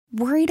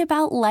Worried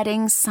about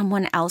letting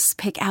someone else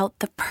pick out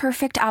the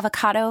perfect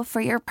avocado for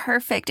your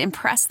perfect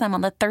impress them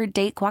on the third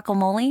date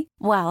guacamole?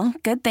 Well,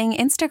 good thing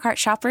Instacart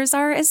shoppers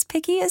are as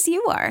picky as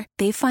you are.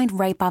 They find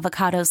ripe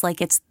avocados like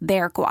it's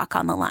their guac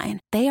on the line.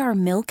 They are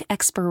milk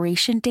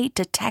expiration date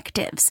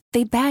detectives.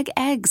 They bag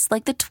eggs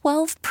like the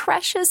 12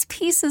 precious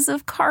pieces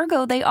of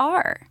cargo they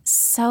are.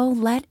 So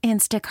let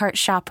Instacart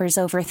shoppers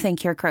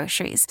overthink your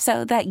groceries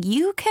so that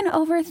you can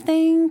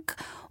overthink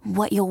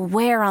what you'll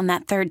wear on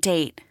that third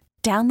date.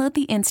 Download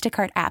the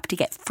Instacart app to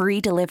get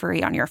free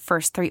delivery on your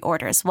first 3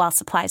 orders while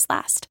supplies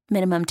last.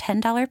 Minimum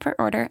 $10 per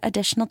order.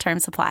 Additional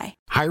terms apply.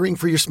 Hiring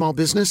for your small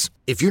business?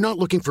 If you're not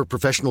looking for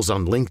professionals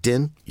on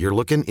LinkedIn, you're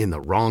looking in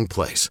the wrong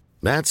place.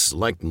 That's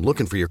like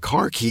looking for your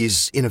car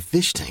keys in a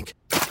fish tank.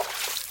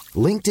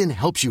 LinkedIn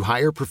helps you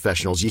hire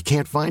professionals you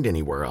can't find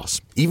anywhere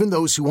else, even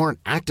those who aren't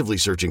actively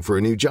searching for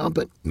a new job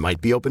but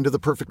might be open to the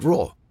perfect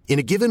role. In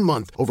a given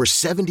month, over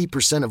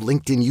 70% of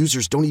LinkedIn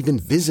users don't even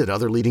visit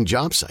other leading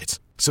job sites.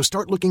 So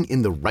start looking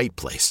in the right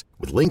place.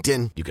 With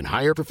LinkedIn, you can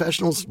hire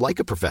professionals like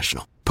a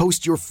professional.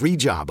 Post your free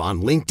job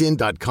on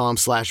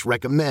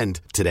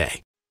linkedin.com/recommend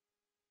today.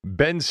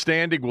 Ben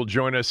Standig will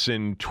join us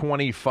in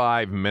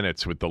 25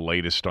 minutes with the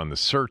latest on the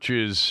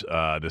searches,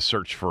 the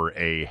search for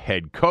a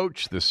head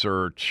coach, the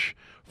search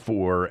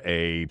for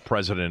a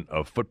president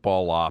of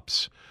football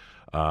ops.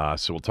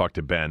 So we'll talk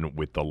to Ben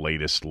with the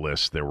latest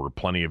list. There were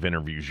plenty of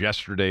interviews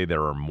yesterday.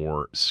 There are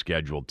more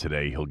scheduled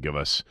today. He'll give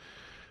us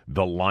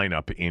the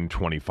lineup in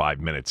 25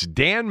 minutes.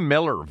 Dan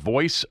Miller,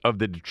 voice of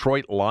the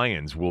Detroit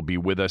Lions, will be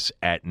with us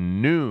at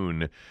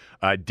noon.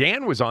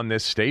 Dan was on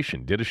this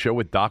station, did a show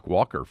with Doc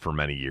Walker for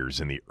many years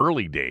in the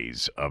early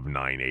days of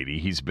 980.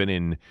 He's been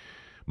in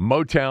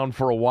Motown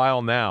for a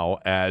while now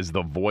as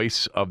the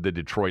voice of the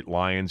Detroit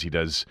Lions. He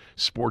does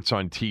sports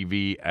on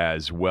TV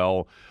as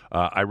well.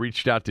 I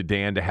reached out to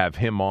Dan to have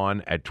him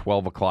on at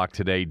 12 o'clock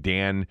today.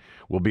 Dan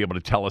will be able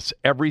to tell us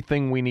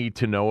everything we need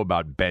to know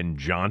about Ben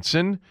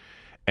Johnson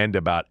and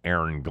about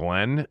Aaron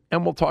Glenn.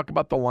 And we'll talk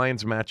about the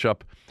Lions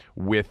matchup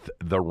with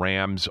the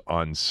Rams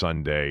on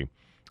Sunday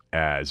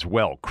as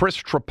well. Chris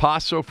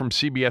Trapasso from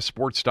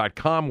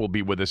CBSSports.com will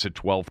be with us at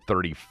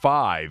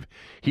 12:35.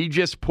 He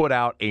just put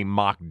out a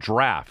mock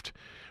draft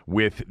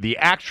with the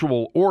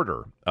actual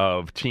order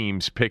of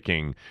teams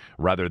picking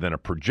rather than a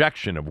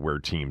projection of where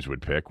teams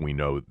would pick. We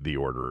know the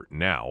order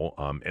now.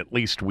 At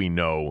least we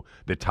know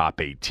the top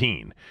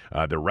 18.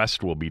 The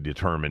rest will be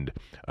determined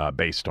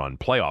based on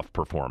playoff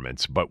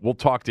performance. But we'll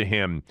talk to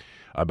him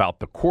about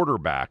the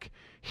quarterback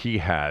he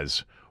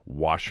has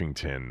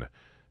Washington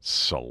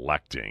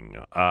selecting.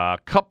 A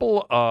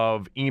couple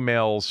of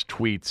emails,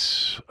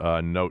 tweets,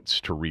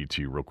 notes to read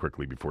to you real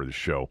quickly before the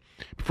show.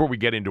 Before we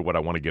get into what I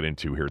want to get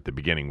into here at the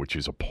beginning, which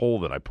is a poll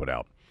that I put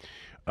out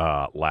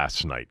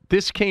last night.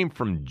 This came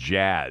from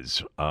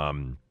Jazz.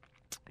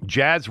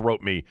 Jazz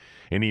wrote me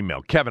an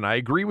email. Kevin, I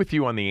agree with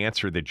you on the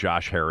answer that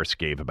Josh Harris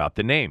gave about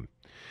the name.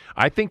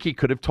 I think he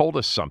could have told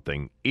us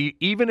something,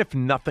 even if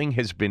nothing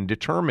has been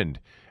determined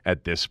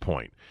at this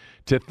point.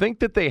 To think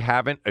that they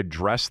haven't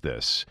addressed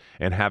this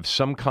and have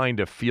some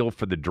kind of feel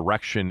for the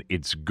direction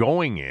it's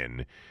going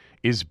in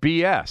is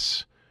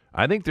BS.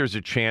 I think there's a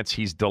chance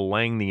he's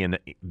delaying the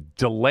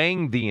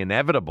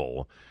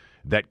inevitable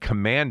that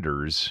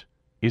Commanders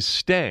is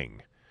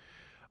staying.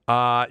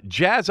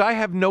 Jazz, I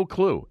have no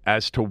clue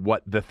as to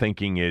what the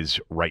thinking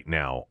is right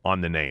now on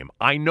the name.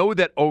 I know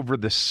that over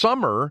the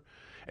summer,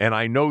 and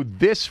I know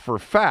this for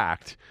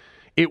fact,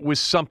 it was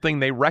something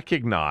they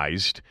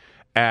recognized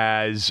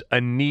as a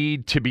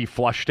need to be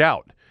flushed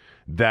out,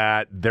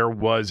 that there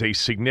was a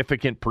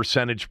significant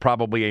percentage,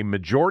 probably a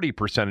majority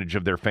percentage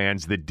of their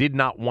fans that did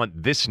not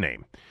want this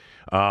name,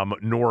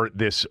 nor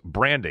this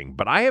branding.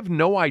 But I have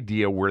no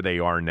idea where they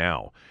are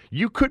now.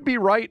 You could be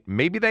right.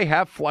 Maybe they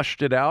have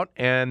flushed it out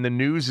and the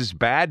news is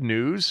bad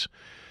news.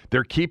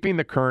 They're keeping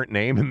the current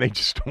name and they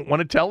just don't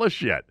want to tell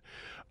us yet.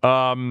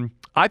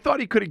 I thought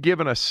he could have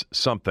given us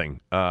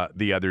something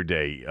the other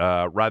day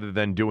rather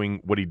than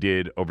doing what he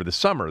did over the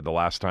summer, the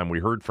last time we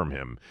heard from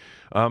him.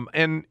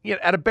 And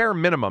at a bare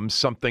minimum,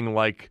 something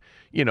like,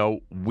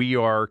 we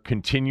are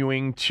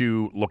continuing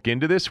to look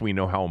into this. We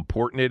know how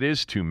important it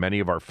is to many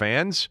of our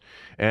fans,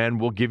 and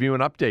we'll give you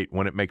an update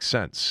when it makes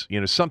sense.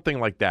 Something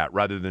like that,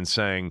 rather than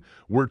saying,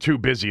 we're too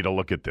busy to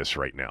look at this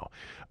right now.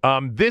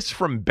 This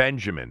from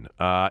Benjamin.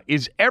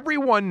 Is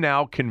everyone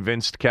now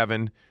convinced,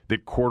 Kevin,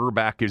 that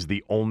quarterback is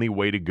the only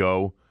way to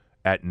go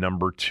at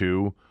number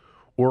 2?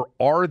 Or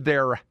are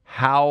there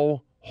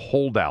How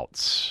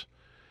holdouts?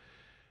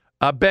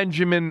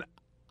 Benjamin,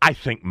 I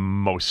think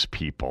most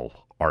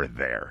people are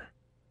there.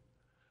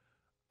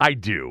 I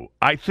do.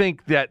 I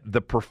think that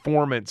the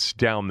performance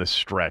down the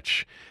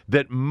stretch,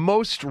 that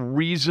most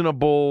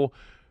reasonable,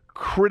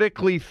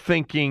 critically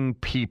thinking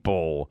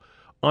people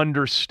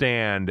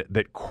understand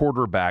that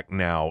quarterback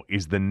now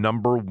is the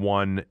number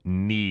one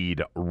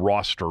need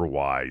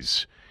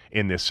roster-wise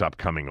in this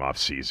upcoming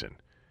offseason.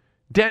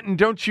 Denton,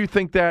 don't you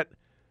think that?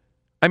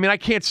 I mean, I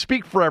can't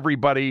speak for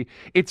everybody.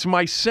 It's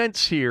my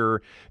sense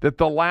here that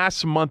the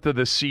last month of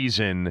the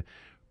season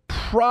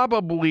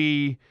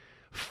probably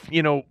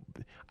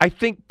I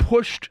think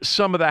pushed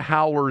some of the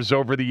Howlers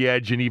over the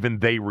edge, and even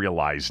they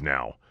realize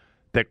now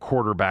that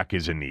quarterback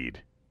is a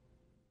need.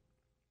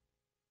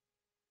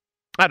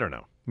 I don't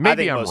know.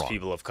 Maybe I'm wrong. Most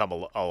people have come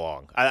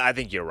along. I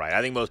think you're right.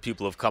 I think most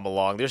people have come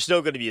along. There's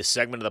still going to be a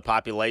segment of the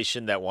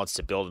population that wants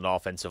to build an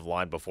offensive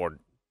line before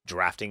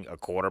drafting a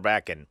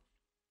quarterback, and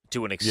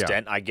to an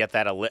extent, I get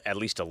that at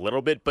least a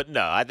little bit. But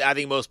no, I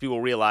think most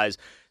people realize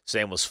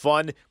Sam was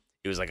fun.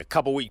 It was like a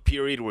couple-week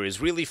period where it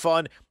was really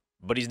fun,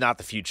 but he's not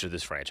the future of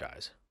this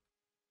franchise.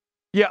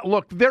 Yeah,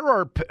 look, there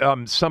are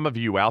some of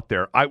you out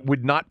there. I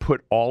would not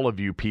put all of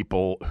you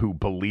people who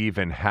believe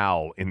in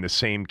Hal in the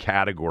same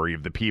category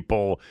of the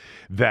people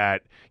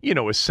that,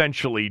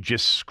 essentially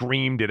just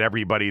screamed at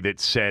everybody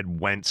that said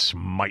Wentz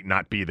might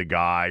not be the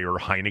guy, or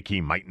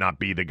Heineke might not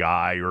be the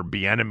guy, or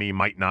Bieniemy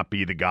might not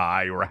be the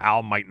guy, or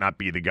Hal might not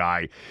be the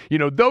guy.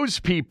 Those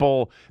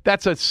people,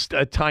 that's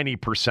a tiny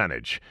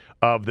percentage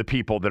of the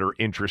people that are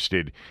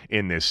interested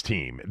in this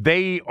team.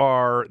 They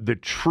are the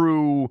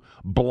true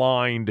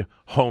blind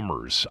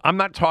homers. I'm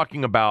not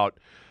talking about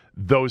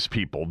those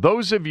people.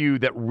 Those of you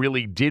that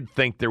really did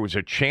think there was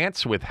a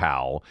chance with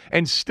Hal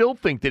and still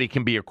think that he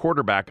can be a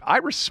quarterback, I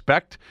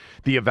respect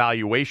the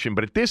evaluation,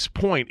 but at this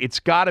point, it's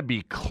got to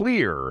be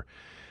clear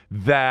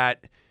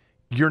that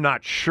you're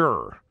not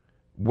sure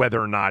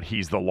whether or not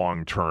he's the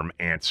long-term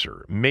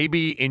answer.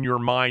 Maybe in your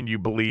mind you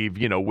believe,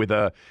 with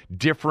a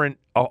different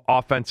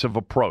offensive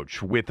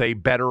approach, with a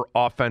better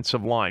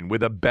offensive line,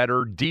 with a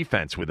better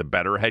defense, with a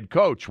better head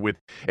coach, with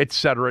et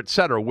cetera,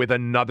 with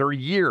another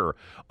year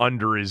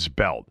under his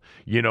belt.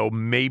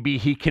 Maybe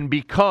he can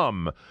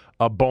become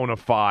a bona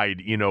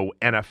fide,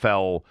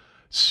 NFL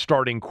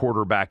starting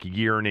quarterback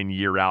year in and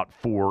year out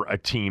for a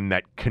team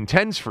that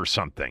contends for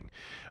something.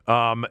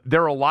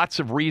 There are lots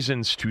of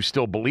reasons to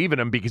still believe in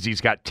him because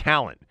he's got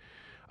talent.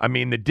 I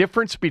mean, the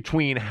difference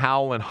between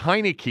Hal and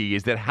Heineke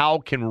is that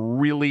Hal can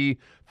really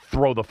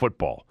throw the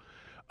football.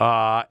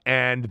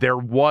 And there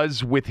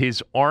was, with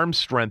his arm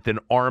strength and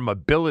arm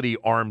ability,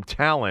 arm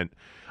talent,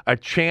 a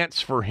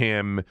chance for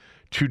him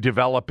to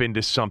develop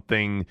into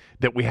something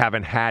that we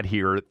haven't had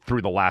here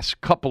through the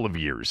last couple of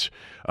years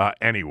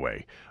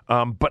anyway.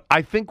 But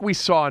I think we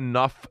saw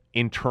enough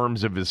in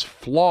terms of his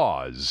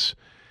flaws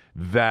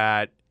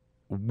that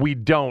we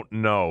don't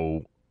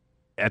know.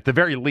 At the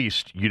very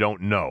least, you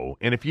don't know.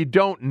 And if you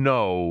don't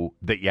know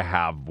that you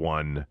have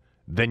one,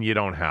 then you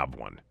don't have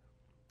one.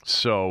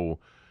 So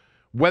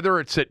whether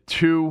it's at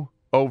 2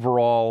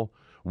 overall,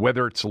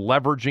 whether it's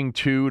leveraging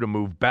 2 to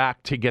move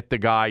back to get the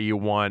guy you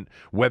want,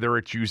 whether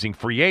it's using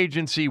free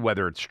agency,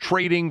 whether it's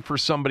trading for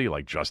somebody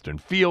like Justin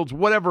Fields,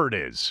 whatever it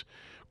is,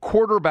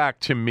 quarterback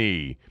to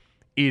me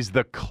is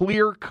the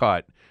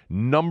clear-cut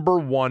number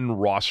 1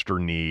 roster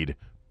need,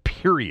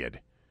 period.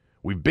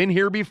 We've been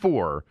here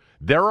before.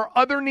 There are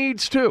other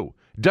needs, too.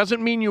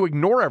 Doesn't mean you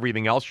ignore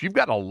everything else. You've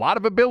got a lot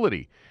of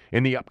ability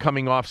in the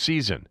upcoming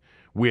offseason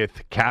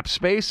with cap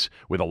space,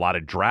 with a lot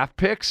of draft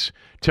picks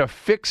to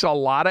fix a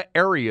lot of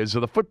areas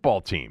of the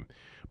football team.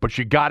 But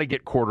you got to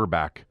get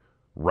quarterback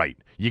right.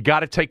 You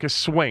got to take a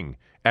swing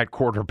at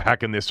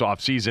quarterback in this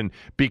offseason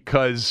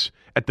because,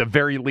 at the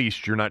very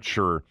least, you're not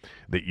sure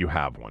that you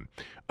have one.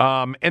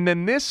 And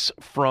then this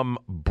from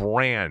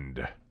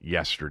Brand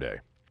yesterday.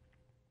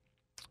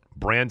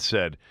 Brand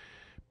said,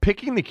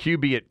 picking the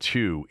QB at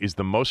 2 is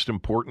the most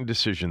important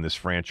decision this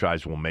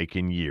franchise will make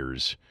in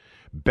years.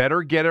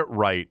 Better get it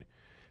right.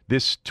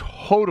 This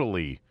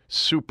totally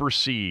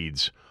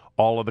supersedes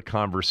all of the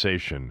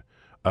conversation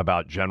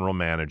about general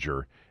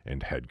manager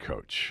and head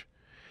coach.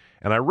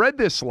 And I read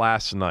this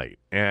last night,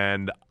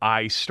 and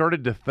I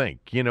started to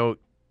think,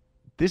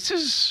 this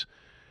is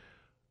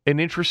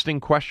an interesting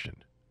question.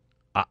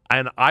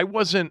 And I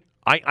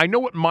know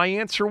what my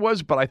answer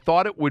was, but I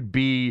thought it would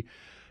be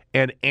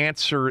an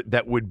answer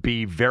that would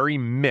be very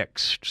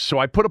mixed. So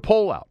I put a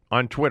poll out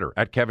on Twitter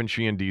at Kevin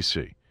Sheehan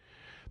DC.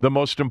 The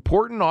most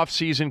important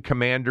offseason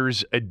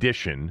Commanders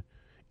addition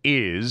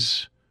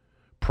is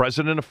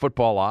president of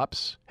football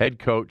ops, head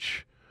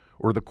coach,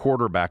 or the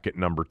quarterback at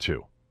number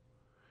 2.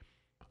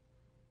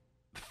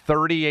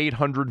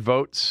 3,800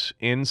 votes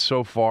in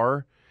so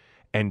far,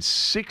 and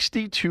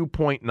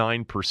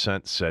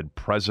 62.9% said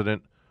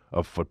president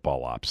of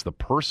football ops. The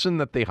person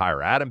that they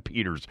hire, Adam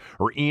Peters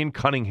or Ian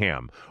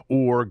Cunningham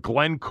or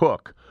Glenn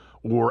Cook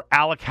or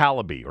Alec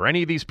Hallaby or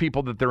any of these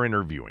people that they're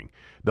interviewing,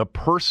 the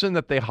person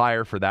that they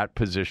hire for that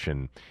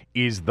position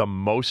is the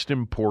most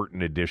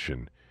important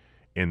addition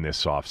in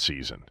this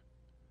offseason.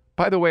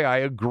 By the way, I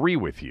agree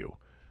with you,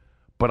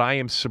 but I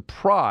am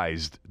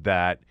surprised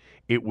that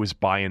it was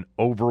by an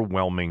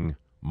overwhelming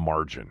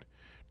margin.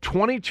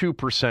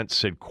 22%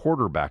 said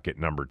quarterback at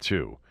number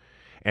 2.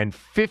 And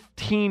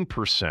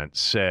 15%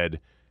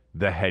 said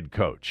the head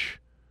coach.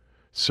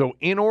 So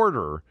in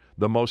order,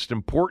 the most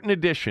important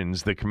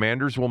additions the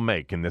Commanders will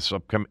make in this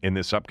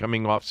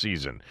upcoming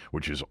offseason,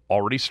 which has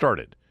already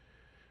started,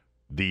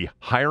 the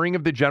hiring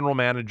of the general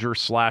manager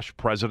 /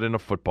 president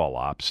of football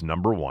ops,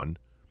 number 1,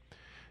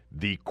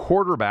 the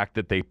quarterback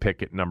that they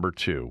pick at number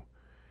 2,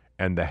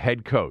 and the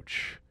head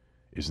coach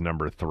is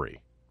number 3.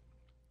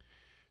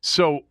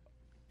 So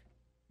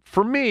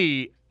for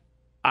me,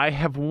 I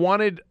have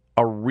wanted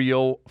a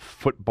real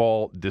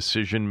football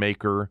decision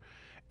maker,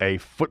 a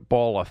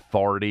football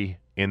authority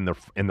in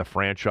the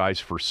franchise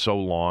for so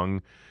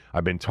long.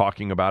 I've been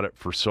talking about it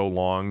for so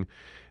long.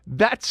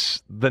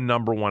 That's the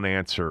number one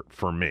answer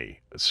for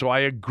me. So I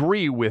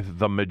agree with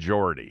the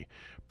majority,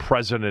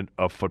 president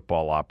of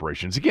football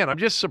operations. Again, I'm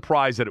just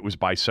surprised that it was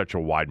by such a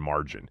wide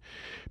margin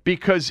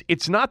because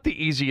it's not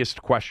the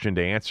easiest question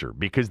to answer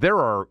because there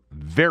are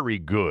very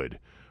good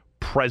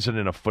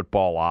president of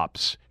football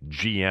ops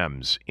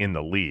GMs in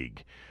the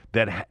league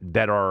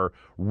that are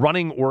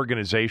running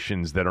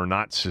organizations that are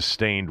not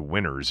sustained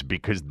winners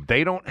because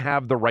they don't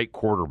have the right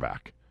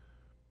quarterback.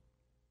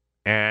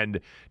 And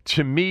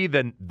to me,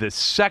 the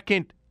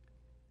second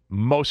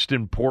most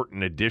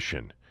important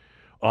addition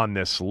on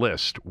this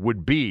list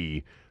would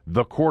be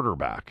the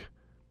quarterback.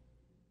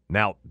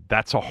 Now,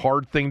 that's a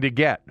hard thing to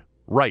get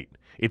right.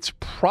 It's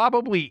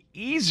probably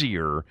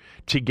easier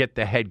to get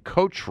the head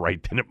coach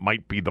right than it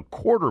might be the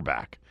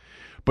quarterback.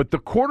 But the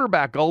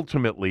quarterback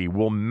ultimately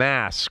will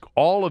mask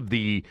all of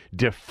the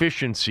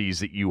deficiencies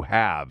that you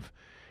have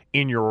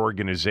in your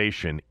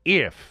organization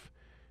if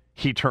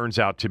he turns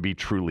out to be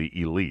truly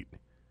elite.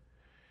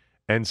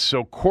 And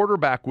so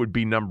quarterback would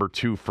be number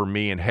 2 for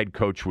me and head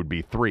coach would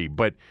be 3.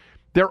 But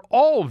they're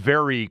all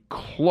very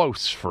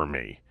close for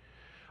me.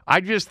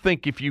 I just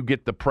think if you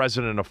get the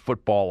president of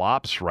football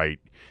ops right,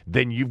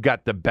 then you've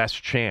got the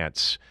best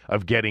chance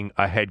of getting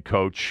a head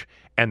coach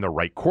and the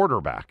right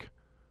quarterback.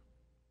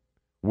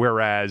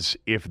 Whereas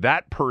if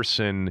that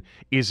person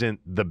isn't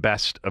the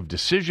best of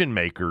decision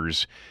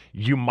makers,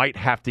 you might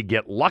have to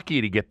get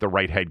lucky to get the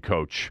right head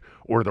coach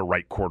or the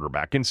right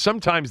quarterback. And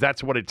sometimes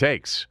that's what it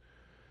takes.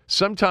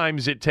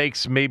 Sometimes it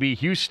takes maybe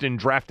Houston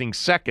drafting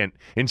second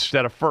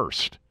instead of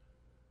first.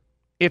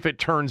 If it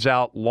turns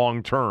out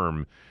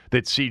long-term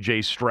that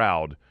C.J.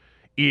 Stroud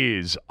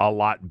is a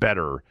lot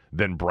better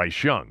than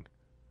Bryce Young.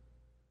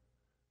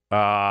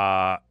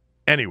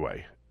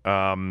 Anyway,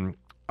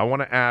 I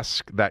want to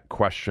ask that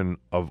question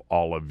of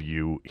all of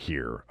you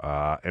here.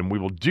 And we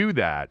will do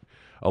that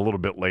a little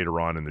bit later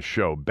on in the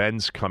show.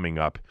 Ben's coming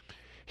up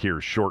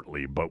here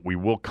shortly, but we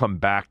will come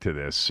back to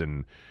this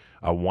and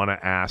I want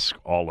to ask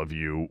all of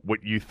you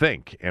what you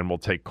think, and we'll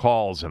take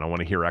calls, and I want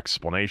to hear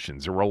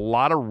explanations. There were a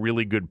lot of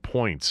really good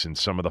points in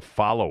some of the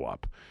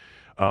follow-up.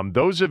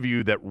 Those of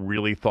you that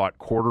really thought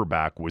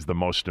quarterback was the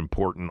most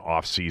important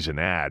offseason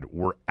ad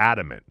were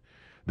adamant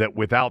that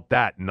without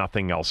that,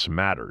 nothing else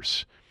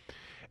matters.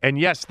 And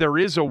yes, there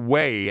is a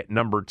way at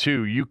number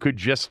 2. You could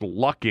just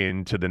luck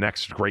into the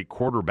next great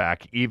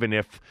quarterback, even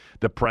if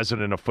the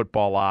president of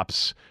football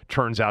ops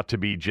turns out to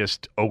be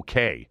just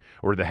okay,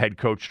 or the head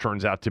coach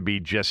turns out to be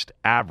just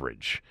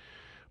average.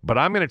 But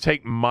I'm going to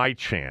take my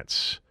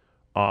chance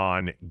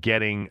on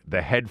getting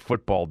the head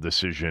football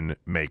decision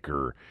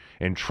maker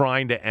and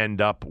trying to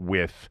end up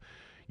with,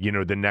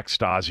 the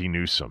next Ozzie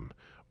Newsome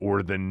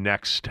or the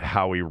next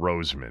Howie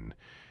Roseman,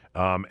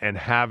 and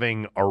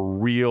having a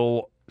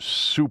real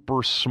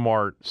super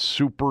smart,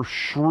 super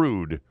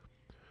shrewd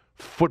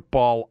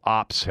football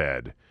ops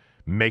head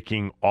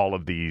making all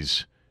of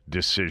these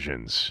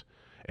decisions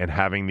and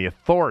having the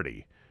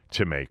authority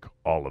to make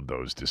all of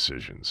those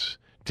decisions.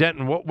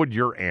 Denton, what would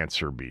your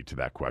answer be to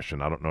that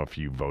question? I don't know if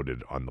you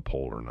voted on the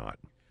poll or not.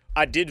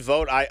 I did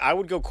vote. I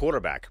would go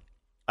quarterback.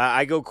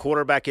 I go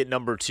quarterback at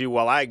number 2.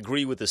 While I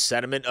agree with the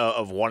sentiment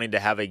of wanting to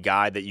have a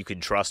guy that you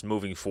can trust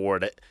moving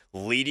forward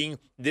leading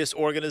this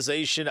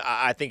organization,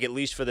 I think at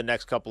least for the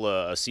next couple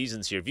of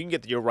seasons here, if you can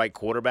get your right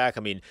quarterback,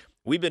 I mean,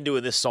 we've been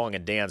doing this song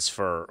and dance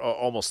for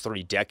almost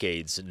 3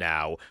 decades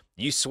now.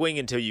 You swing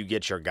until you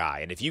get your guy.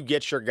 And if you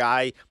get your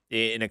guy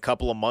in a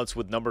couple of months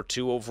with number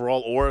 2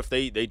 overall, or if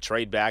they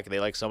trade back,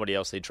 they like somebody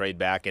else, they trade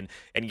back and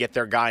get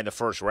their guy in the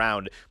first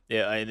round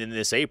in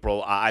this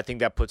April, I think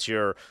that puts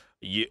your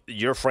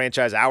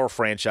franchise, our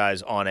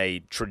franchise, on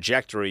a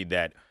trajectory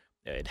that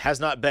it has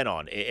not been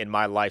on in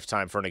my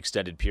lifetime for an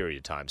extended period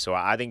of time. So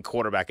I think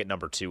quarterback at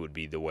number 2 would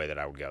be the way that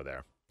I would go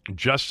there.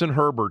 Justin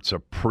Herbert's a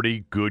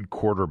pretty good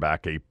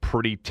quarterback, a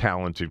pretty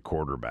talented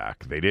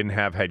quarterback. They didn't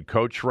have head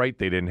coach right.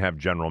 They didn't have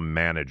general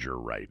manager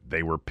right.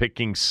 They were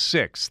picking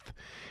 6th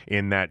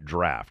in that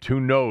draft. Who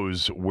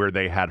knows where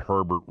they had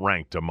Herbert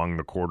ranked among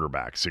the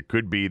quarterbacks? It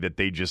could be that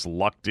they just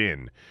lucked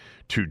in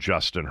to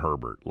Justin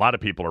Herbert. A lot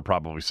of people are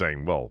probably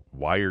saying, well,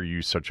 why are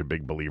you such a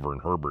big believer in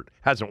Herbert?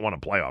 Hasn't won a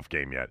playoff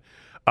game yet.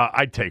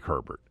 I'd take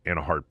Herbert in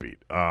a heartbeat,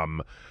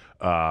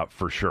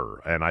 for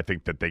sure. And I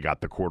think that they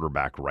got the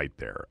quarterback right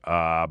there.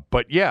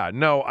 But yeah,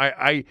 no,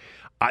 I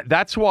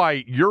that's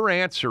why your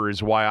answer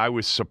is why I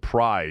was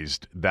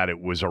surprised that it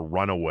was a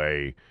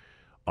runaway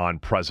on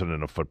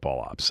president of football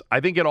ops. I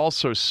think it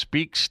also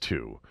speaks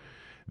to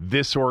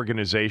this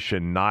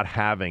organization not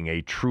having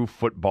a true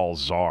football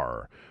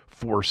czar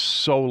for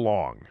so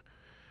long.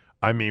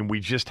 I mean, we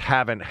just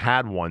haven't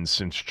had one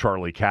since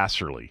Charlie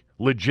Casserly.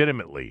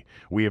 Legitimately,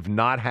 we have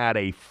not had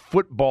a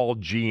football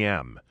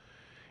GM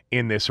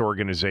in this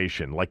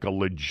organization, like a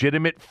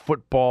legitimate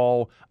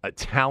football, a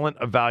talent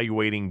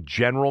evaluating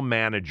general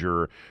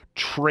manager,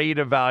 trade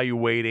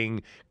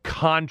evaluating,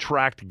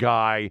 contract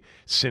guy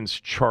since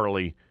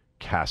Charlie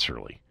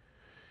Casserly.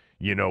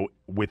 You know,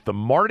 with the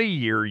Marty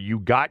year, you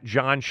got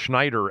John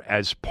Schneider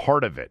as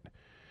part of it.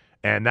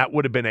 And that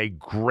would have been a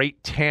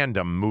great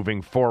tandem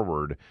moving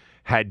forward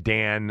had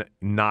Dan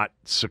not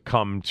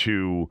succumbed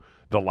to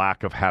the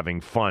lack of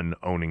having fun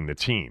owning the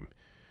team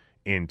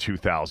in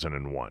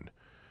 2001.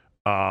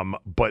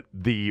 But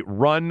the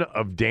run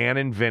of Dan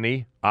and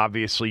Vinny,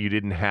 obviously you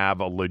didn't have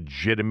a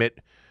legitimate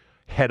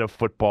head of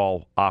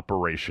football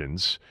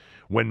operations.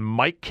 When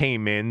Mike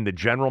came in, the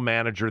general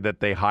manager that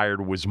they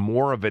hired was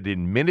more of an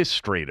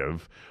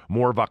administrative,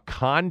 more of a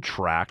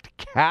contract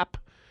cap,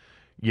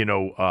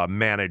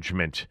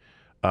 management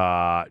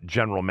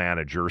general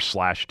manager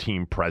 /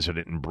 team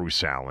president in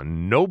Bruce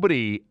Allen.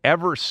 Nobody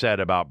ever said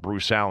about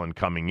Bruce Allen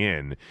coming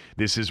in,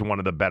 this is one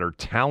of the better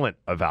talent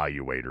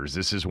evaluators.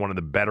 This is one of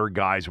the better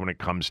guys when it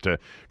comes to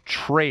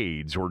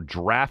trades or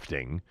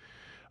drafting.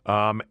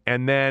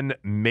 And then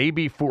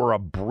maybe for a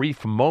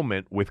brief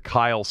moment with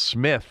Kyle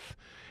Smith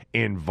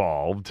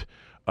involved,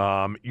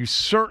 you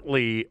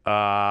certainly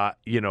had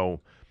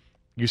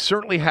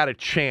a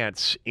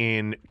chance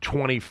in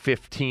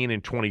 2015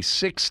 and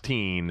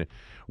 2016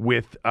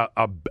 with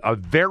a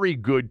very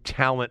good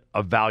talent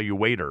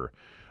evaluator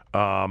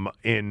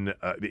in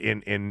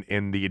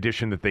the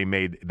addition that they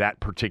made that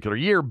particular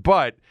year,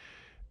 but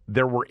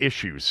there were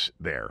issues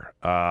there.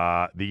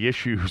 The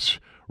issues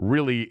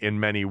really in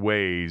many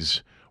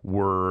ways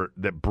were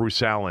that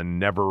Bruce Allen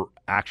never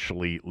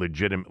actually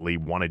legitimately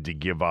wanted to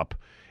give up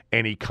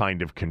any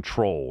kind of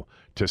control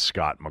to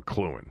Scott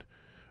McCloughan.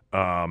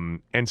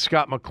 And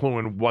Scott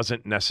McCloughan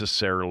wasn't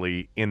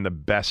necessarily in the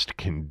best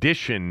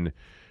condition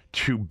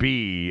to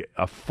be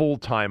a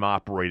full-time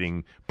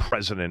operating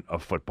president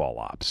of football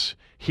ops.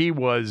 He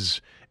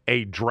was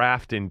a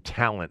draft and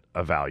talent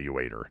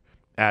evaluator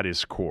at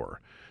his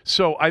core.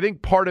 So I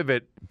think part of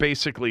it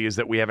basically is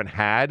that we haven't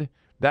had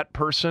that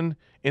person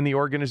in the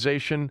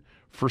organization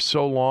for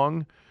so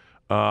long,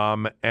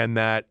 and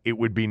that it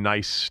would be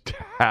nice to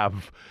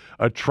have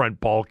a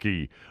Trent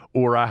Baalke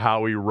or a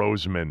Howie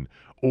Roseman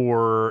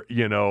or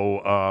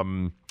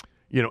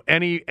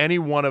any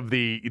one of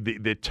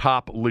the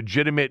top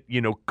legitimate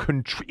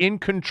in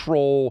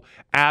control,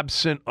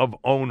 absent of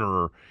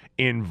owner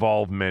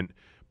involvement,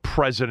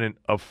 president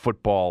of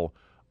football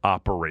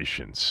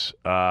operations.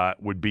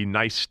 Would be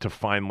nice to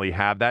finally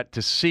have that,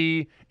 to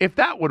see if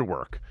that would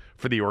work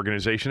for the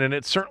organization. And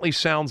it certainly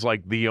sounds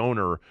like the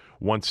owner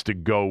wants to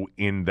go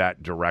in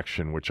that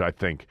direction, which I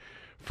think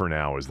for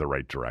now is the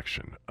right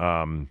direction.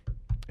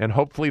 And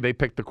hopefully they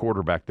pick the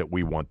quarterback that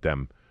we want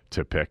them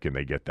to pick, and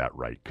they get that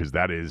right, because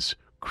that is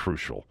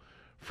crucial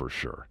for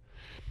sure.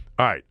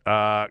 All right,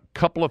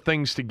 couple of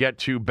things to get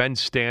to. Ben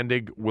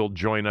Standig will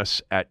join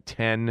us at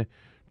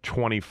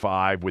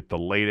 10:25 with the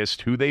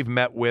latest, who they've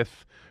met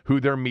with, who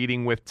they're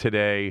meeting with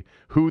today,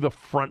 who the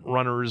front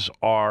runners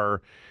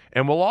are,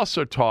 and we'll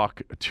also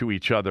talk to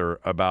each other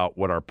about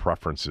what our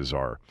preferences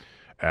are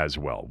as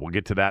well. We'll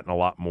get to that and a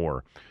lot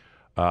more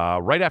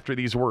right after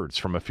these words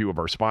from a few of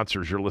our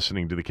sponsors. You're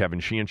listening to The Kevin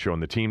Sheehan Show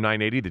on the Team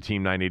 980,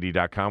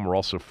 theteam980.com. We're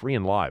also free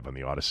and live on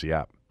the Odyssey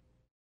app.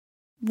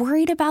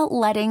 Worried about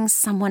letting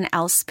someone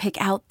else pick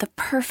out the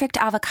perfect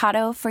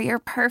avocado for your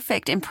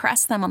perfect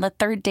impress them on the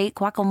third date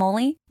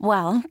guacamole?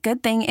 Well,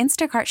 good thing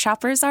Instacart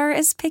shoppers are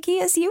as picky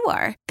as you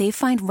are. They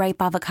find ripe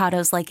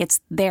avocados like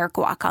it's their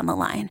guac on the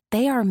line.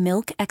 They are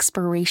milk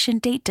expiration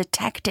date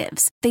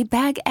detectives. They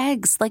bag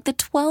eggs like the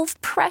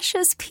 12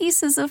 precious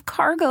pieces of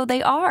cargo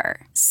they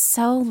are.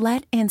 So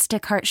let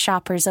Instacart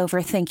shoppers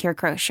overthink your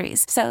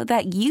groceries so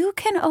that you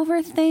can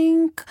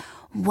overthink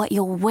what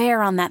you'll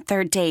wear on that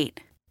third date.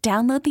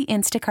 Download the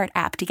Instacart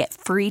app to get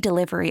free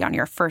delivery on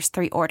your first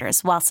 3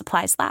 orders while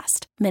supplies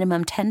last.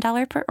 Minimum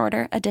 $10 per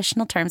order.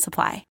 Additional terms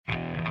apply.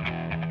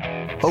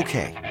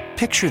 Okay,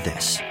 picture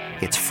this.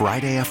 It's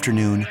Friday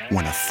afternoon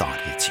when a thought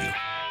hits you.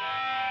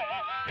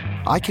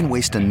 I can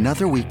waste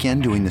another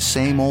weekend doing the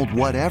same old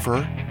whatever,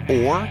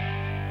 or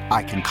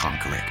I can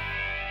conquer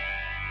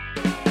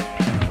it.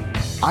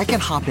 I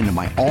can hop into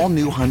my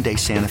all-new Hyundai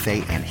Santa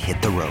Fe and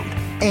hit the road.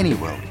 Any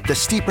road. The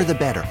steeper, the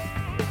better.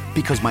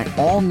 Because my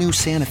all-new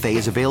Santa Fe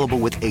is available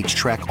with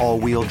H-Track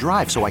all-wheel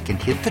drive, so I can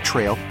hit the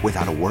trail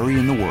without a worry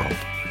in the world.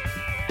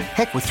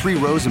 Heck, with 3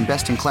 rows and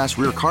best-in-class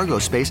rear cargo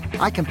space,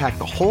 I can pack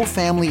the whole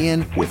family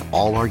in with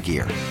all our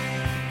gear.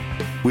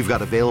 We've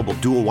got available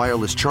dual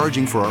wireless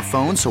charging for our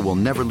phones, so we'll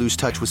never lose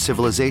touch with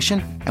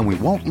civilization, and we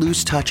won't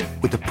lose touch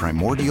with the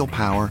primordial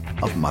power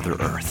of Mother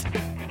Earth.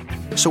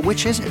 So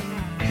which is it?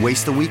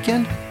 Waste the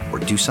weekend or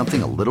do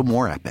something a little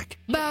more epic?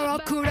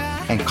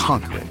 And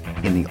conquer it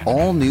in the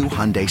all-new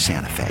Hyundai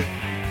Santa Fe.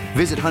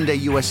 Visit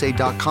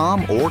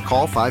HyundaiUSA.com or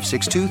call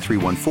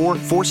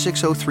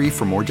 562-314-4603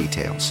 for more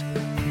details.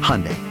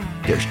 Hyundai,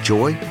 there's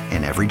joy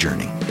in every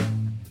journey.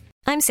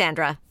 I'm I'm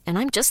Sandra, and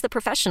I'm just the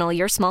professional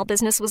your small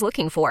business was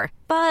looking for.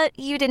 But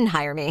you didn't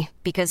hire me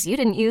because you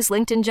didn't use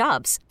LinkedIn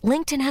Jobs.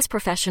 LinkedIn has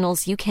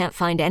professionals you can't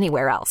find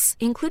anywhere else,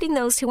 including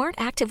those who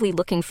aren't actively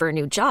looking for a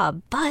new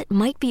job, but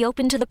might be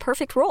open to the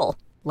perfect role,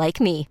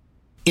 like me.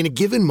 In a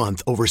given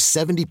month, over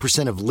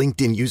 70% of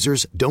LinkedIn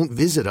users don't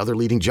visit other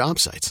leading job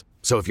sites.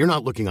 So if you're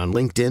not looking on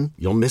LinkedIn,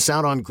 you'll miss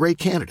out on great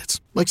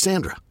candidates like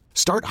Sandra.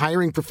 Start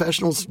hiring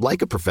professionals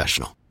like a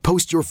professional.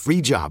 Post your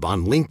free job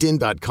on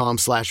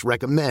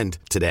linkedin.com/recommend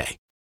today.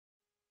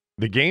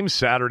 The game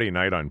Saturday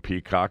night on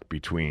Peacock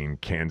between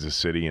Kansas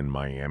City and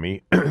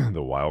Miami,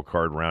 the wild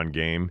card round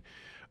game,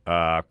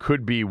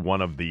 could be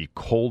one of the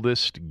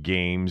coldest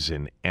games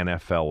in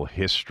NFL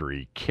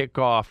history.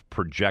 Kickoff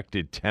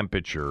projected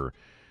temperature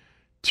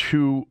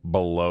 2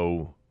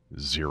 below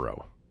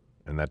zero,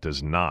 and that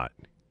does not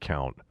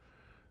count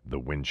the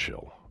wind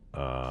chill.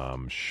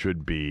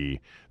 Should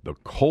be the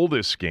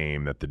coldest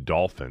game that the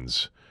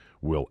Dolphins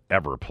will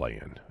ever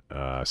play in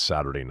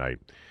Saturday night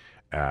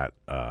at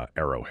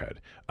Arrowhead.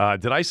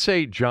 Did I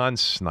say John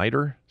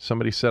Snyder?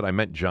 Somebody said I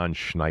meant John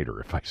Schneider.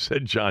 If I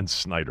said John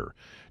Snyder,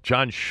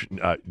 John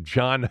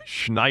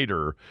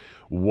Schneider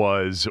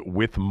was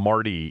with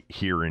Marty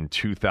here in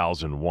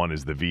 2001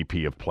 as the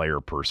VP of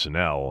Player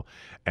Personnel,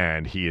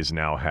 and he has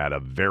now had a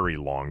very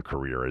long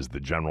career as the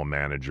general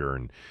manager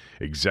and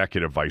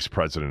executive vice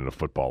president of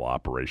football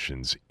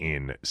operations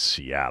in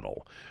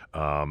Seattle.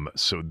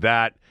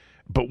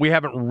 But we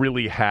haven't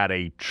really had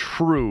a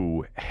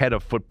true head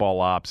of football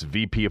ops,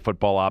 VP of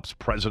football ops,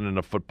 president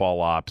of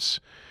football ops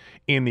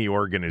in the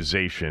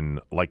organization,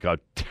 like a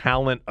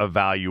talent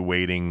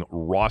evaluating,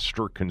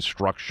 roster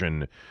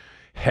construction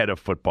head of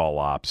football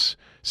ops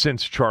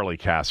since Charlie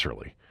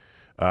Casserly.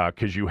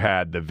 Because you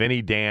had the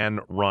Vinny Dan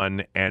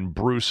run, and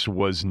Bruce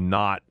was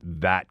not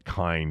that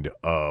kind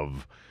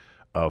of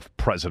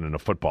president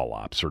of football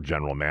ops or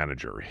general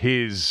manager.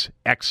 His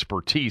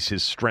expertise,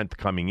 his strength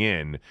coming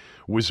in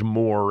was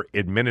more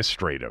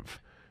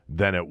administrative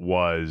than it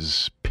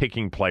was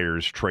picking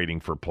players, trading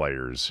for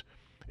players,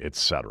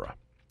 etc.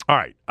 All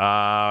right,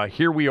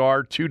 here we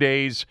are 2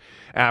 days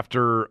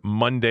after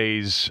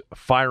Monday's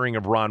firing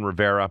of Ron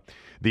Rivera,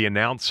 the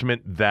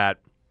announcement that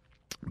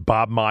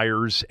Bob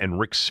Myers and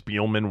Rick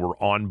Spielman were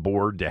on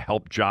board to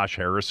help Josh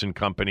Harris and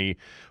company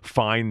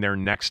find their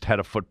next head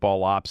of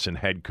football ops and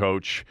head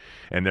coach.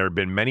 And there have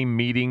been many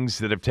meetings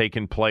that have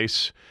taken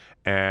place,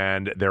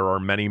 and there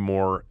are many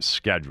more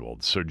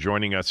scheduled. So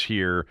joining us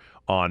here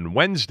on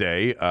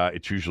Wednesday,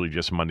 it's usually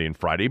just Monday and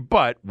Friday,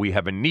 but we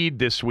have a need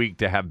this week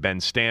to have Ben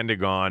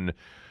Standig on.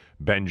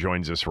 Ben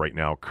joins us right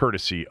now,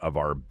 courtesy of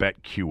our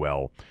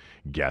BetQL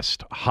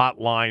guest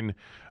hotline.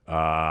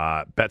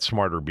 Bet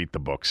smarter, beat the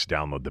books.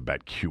 Download the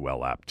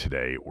BetQL app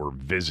today or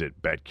visit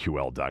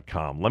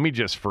betql.com. Let me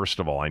just, first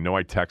of all, I know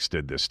I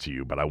texted this to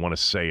you, but I want to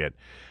say it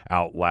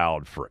out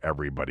loud for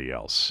everybody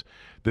else.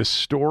 The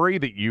story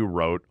that you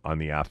wrote on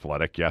The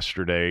Athletic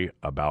yesterday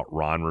about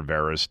Ron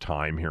Rivera's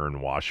time here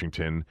in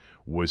Washington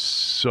was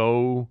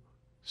so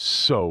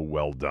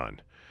well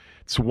done.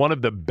 It's one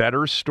of the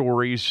better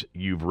stories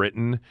you've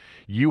written.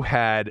 You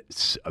had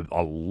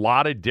a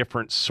lot of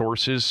different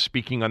sources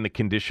speaking on the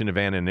condition of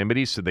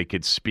anonymity so they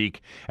could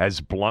speak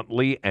as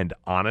bluntly and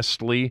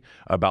honestly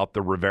about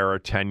the Rivera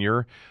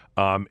tenure.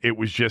 It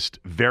was just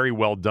very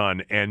well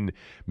done. And,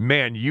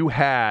 man, you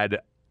had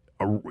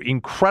an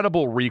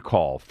incredible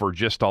recall for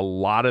just a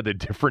lot of the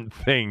different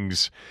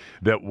things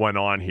that went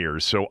on here.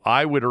 So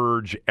I would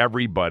urge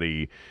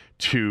everybody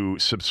to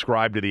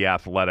subscribe to The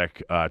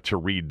Athletic to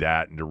read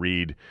that and to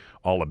read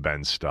all of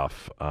Ben's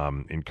stuff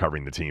in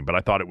covering the team. But I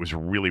thought it was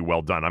really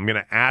well done. I'm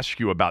going to ask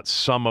you about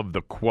some of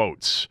the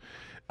quotes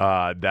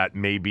that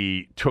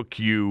maybe took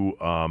you,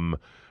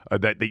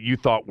 that you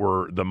thought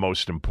were the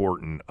most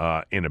important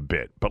in a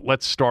bit. But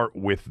let's start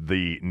with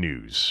the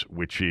news,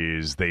 which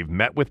is they've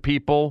met with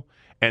people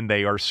and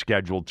they are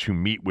scheduled to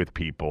meet with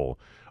people.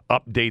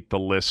 Update the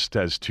list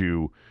as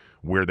to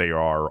where they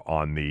are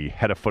on the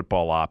head of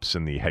football ops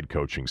and the head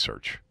coaching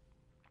search.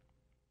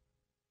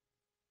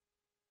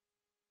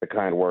 The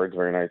kind words,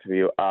 very nice of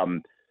you.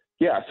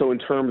 So in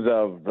terms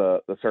of the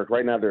search,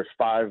 right now there's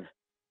 5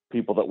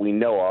 people that we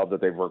know of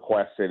that they've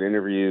requested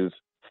interviews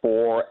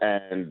for,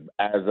 and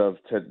as of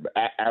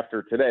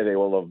after today, they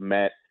will have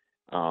met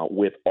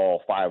with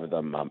all 5 of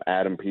them.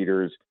 Adam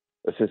Peters,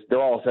 they're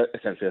all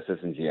essentially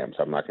assistant GM,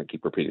 so I'm not going to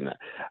keep repeating that.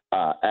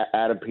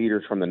 Adam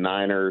Peters from the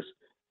Niners,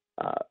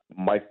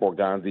 Mike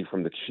Borgonzi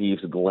from the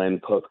Chiefs, Glenn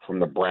Cook from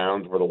the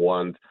Browns were the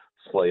ones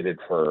slated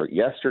for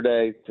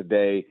yesterday.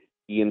 Today,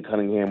 Ian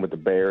Cunningham with the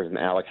Bears and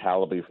Alec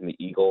Hallaby from the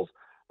Eagles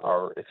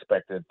are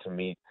expected to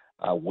meet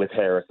with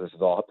Harris. This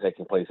is all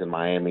taking place in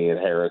Miami at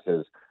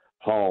Harris's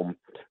home.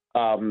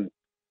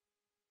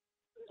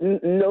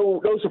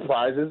 No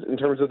surprises in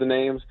terms of the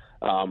names.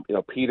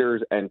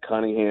 Peters and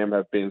Cunningham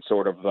have been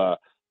sort of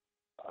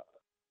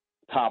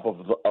top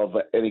of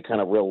any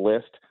kind of real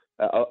list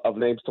of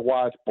names to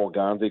watch.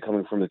 Borgonzi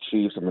coming from the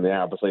Chiefs. I mean, they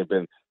obviously have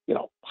been,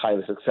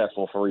 highly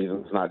successful for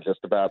reasons not just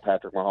about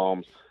Patrick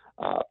Mahomes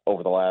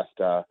over the last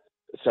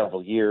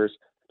several years.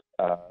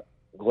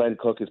 Glenn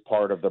Cook is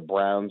part of the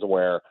Browns,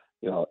 where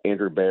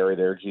Andrew Barry,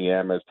 their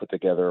GM, has put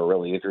together a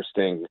really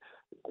interesting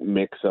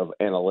mix of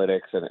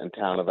analytics and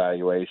talent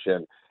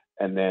evaluation.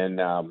 And then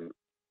Alec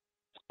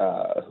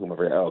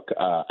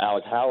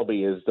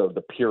Hallaby is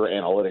the pure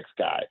analytics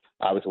guy.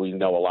 Obviously, we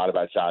know a lot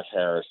about Josh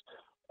Harris,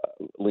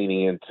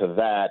 leaning into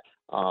that.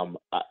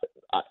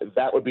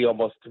 That would be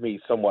almost, to me,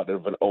 somewhat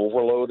of an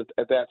overload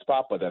at that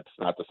spot, but that's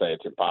not to say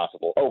it's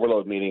impossible.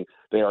 Overload meaning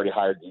they already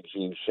hired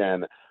Eugene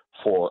Shen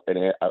for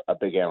a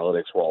big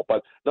analytics role.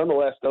 But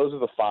nonetheless, those are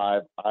the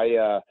five.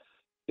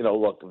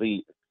 Look,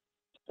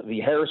 the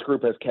Harris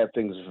group has kept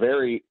things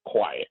very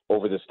quiet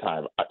over this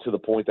time, to the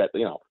point that,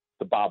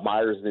 the Bob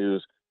Myers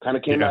news kind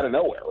of came out of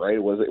nowhere, right?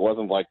 It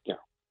wasn't like,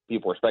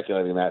 people were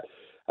speculating that.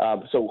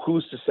 So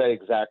who's to say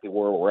exactly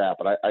where we're at?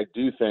 But I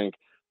do think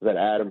that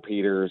Adam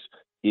Peters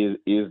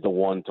is the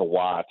one to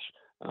watch.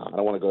 I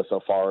don't want to go so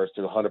far as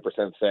to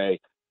 100% say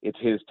it's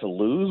his to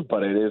lose,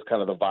 but it is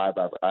kind of the vibe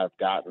I've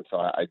gotten. So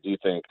I do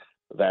think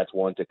that's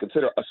one to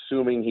consider,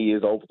 assuming he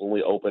is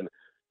openly open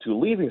to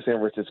leaving San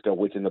Francisco,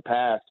 which in the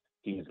past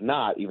he's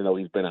not, even though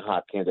he's been a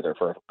hot candidate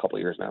for a couple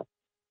of years now.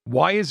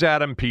 Why is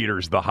Adam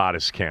Peters the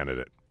hottest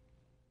candidate?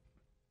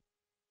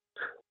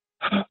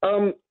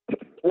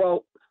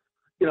 Well,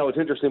 it's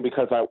interesting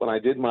because when I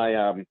did my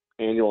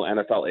annual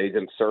NFL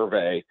agent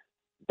survey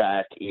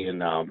back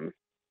in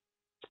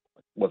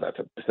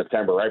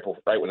September, right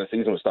when the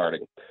season was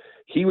starting,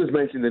 he was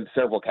mentioned in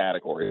several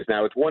categories.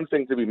 Now, it's one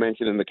thing to be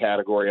mentioned in the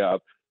category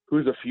of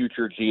who's a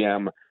future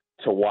GM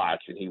to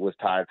watch, and he was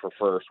tied for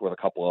first with a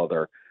couple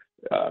other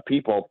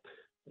people.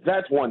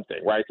 That's one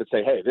thing, right? To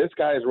say, hey, this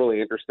guy is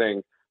really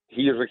interesting.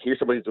 Here's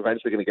somebody who's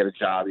eventually going to get a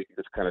job. You can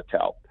just kind of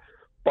tell.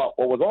 But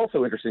what was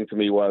also interesting to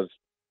me was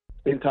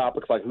in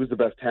topics like who's the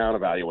best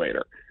talent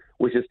evaluator,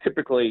 which is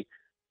typically,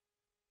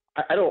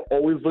 I don't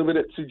always limit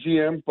it to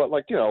GM, but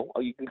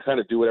you can kind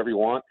of do whatever you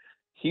want.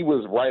 He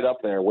was right up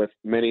there with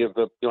many of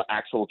the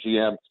actual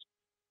GMs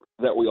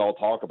that we all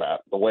talk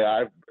about. The way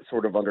I've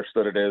sort of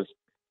understood it is,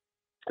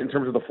 in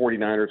terms of the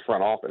 49ers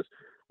front office,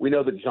 we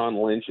know that John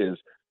Lynch is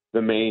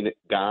the main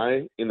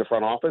guy in the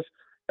front office.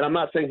 And I'm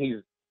not going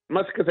to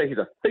say he's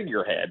a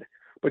figurehead,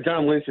 but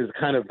John Lynch is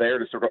kind of there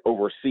to sort of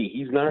oversee.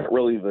 He's not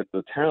really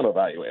the talent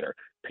evaluator.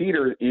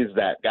 Peter is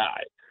that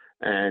guy.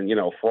 And,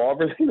 for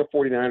everything the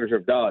 49ers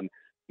have done,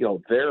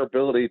 their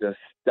ability to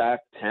stack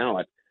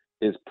talent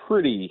is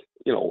pretty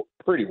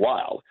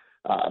wild.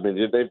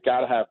 They've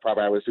got to have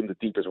probably, I would assume, the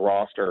deepest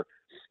roster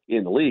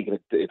in the league. And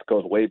it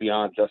goes way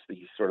beyond just the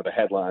sort of the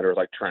headliners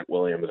like Trent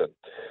Williams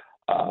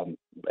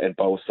and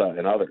Bosa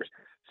and others.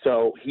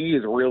 So he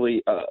is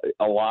really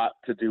a lot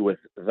to do with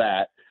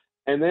that.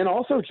 And then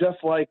also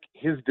just like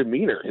his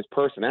demeanor, his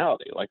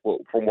personality,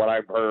 from what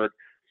I've heard,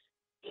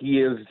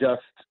 he's a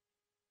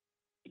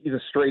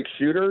straight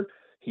shooter.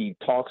 He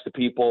talks to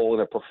people in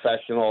a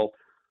professional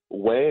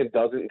way and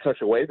does it in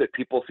such a way that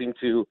people seem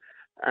to,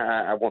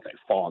 I won't say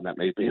fall, and that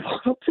may be a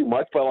little too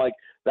much, but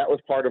that was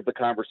part of the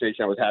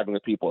conversation I was having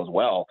with people as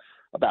well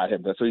about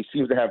him. So he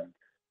seems to have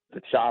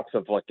the chops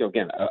of a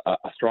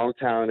strong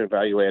talent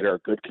evaluator, a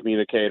good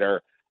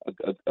communicator,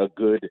 a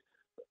good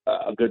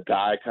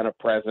guy kind of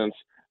presence.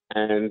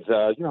 And,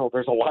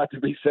 there's a lot to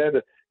be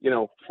said,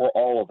 for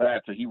all of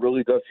that. So he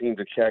really does seem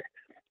to check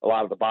a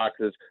lot of the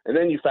boxes. And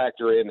then you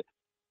factor in,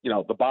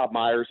 the Bob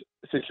Myers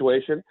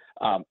situation.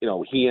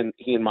 He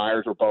and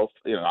Myers were both,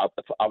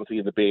 obviously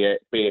in the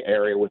Bay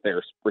Area with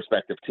their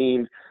respective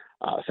teams.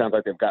 Sounds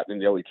like they've gotten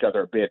to know each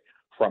other a bit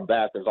from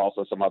that. There's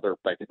also some other,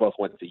 they both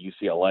went to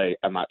UCLA.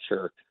 I'm not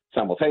sure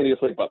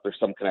simultaneously, but there's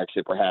some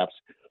connection perhaps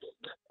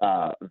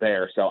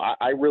there. So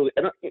I really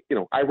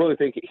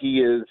think he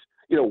is,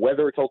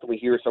 whether it's ultimately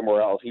here or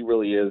somewhere else, he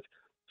really is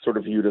sort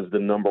of viewed as the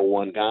number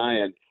one guy.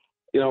 And,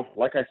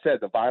 like I said,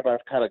 the vibe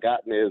I've kind of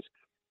gotten is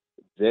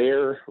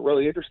they're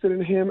really interested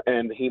in him,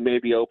 and he may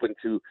be open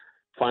to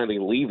finally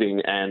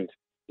leaving. And,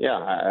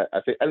 I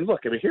think – and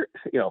look, here,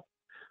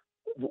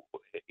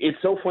 it's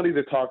so funny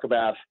to talk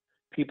about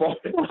people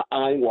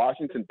eyeing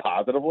Washington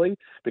positively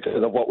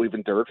because of what we've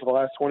endured for the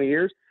last 20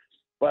 years.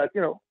 But,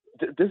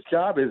 this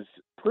job is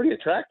pretty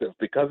attractive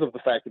because of the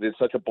fact that it's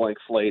such a blank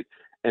slate,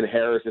 and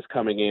Harris is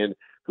coming in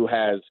who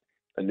has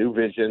a new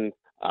vision.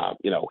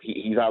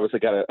 He's obviously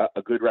got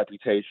a good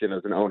reputation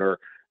as an owner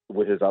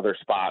with his other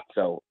spot.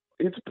 So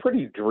it's a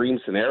pretty dream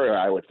scenario,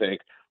 I would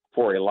think,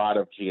 for a lot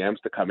of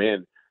GMs to come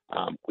in.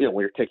 When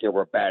you're taking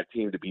over a bad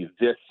team, to be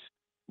this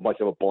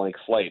much of a blank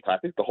slate. I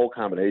think the whole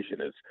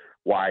combination is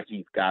why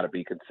he's got to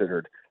be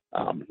considered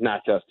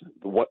not just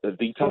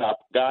the top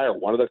guy or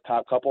one of the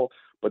top couple,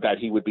 but that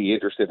he would be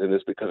interested in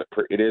this because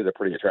it is a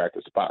pretty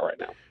attractive spot right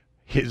now.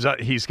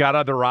 He's got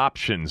other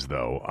options,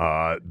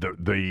 though.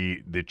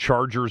 The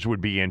Chargers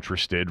would be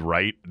interested,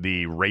 right?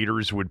 The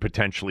Raiders would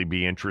potentially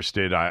be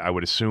interested. I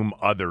would assume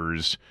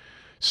others.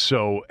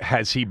 So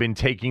has he been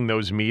taking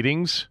those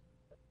meetings?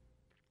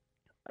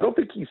 I don't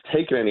think he's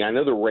taken any. I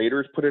know the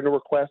Raiders put in a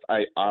request.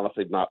 I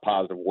honestly am not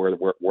positive where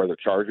the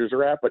Chargers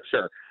are at, but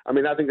sure. I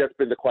think that's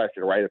been the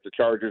question, right? If the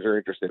Chargers are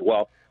interested,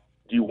 well,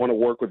 do you want to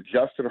work with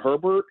Justin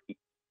Herbert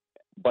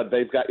but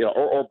they've got,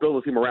 or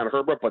build a team around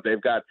Herbert, but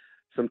they've got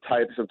some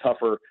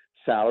tougher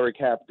salary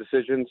cap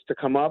decisions to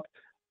come up,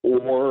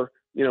 or,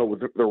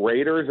 with the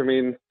Raiders. I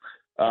mean,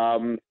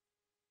 obviously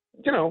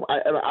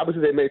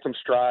they made some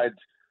strides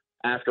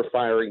after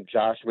firing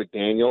Josh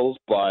McDaniels,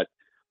 but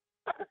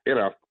I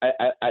don't know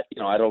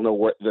I don't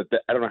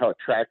know how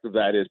attractive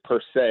that is per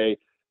se.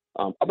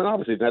 I mean,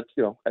 obviously that's,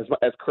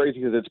 as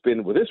crazy as it's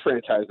been with this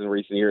franchise in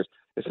recent years,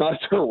 it's not as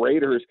the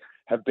Raiders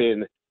have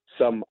been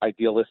some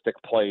idealistic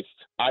place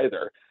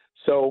either.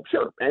 So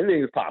sure,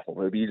 anything is possible.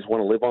 Maybe you just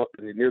want to live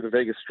near the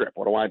Vegas Strip.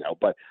 What do I know?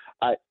 But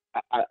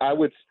I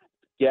would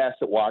guess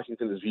that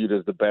Washington is viewed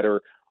as the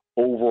better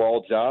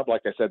overall job,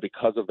 like I said,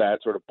 because of that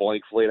sort of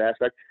blank slate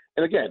aspect.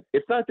 And again,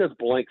 it's not just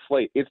blank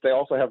slate; it's they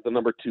also have the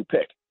number 2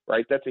 pick,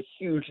 right? That's a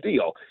huge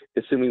deal,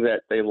 assuming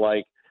that they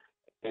like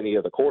any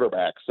of the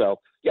quarterbacks. So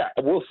yeah,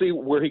 we'll see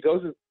where he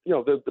goes.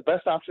 The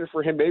best option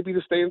for him may be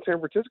to stay in San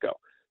Francisco.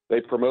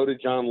 They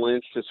promoted John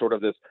Lynch to sort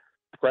of this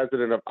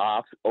president of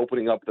ops,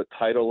 opening up the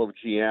title of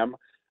GM.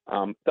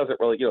 Doesn't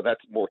really,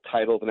 that's more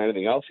title than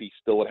anything else. He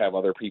still would have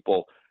other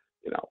people,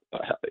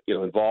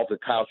 involved. And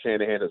Kyle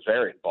Shanahan is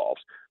very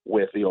involved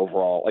with the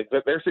overall. Like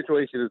their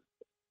situation is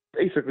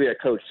basically a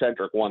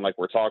coach-centric one, like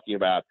we're talking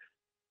about.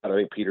 I don't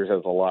think Peters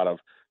has a lot of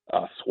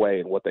sway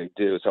in what they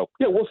do. So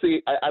yeah, we'll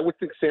see. I would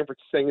think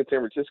staying in San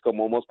Francisco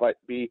almost might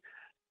be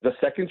the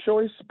second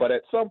choice, but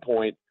at some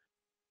point,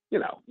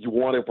 you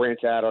want to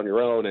branch out on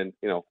your own, and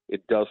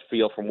it does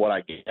feel from what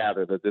I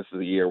gather that this is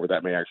the year where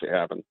that may actually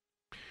happen.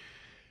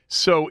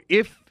 So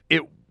if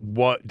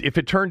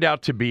it turned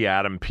out to be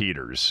Adam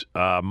Peters,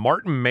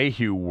 Martin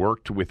Mayhew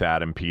worked with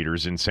Adam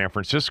Peters in San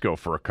Francisco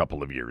for a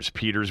couple of years.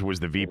 Peters was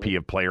the VP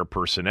of player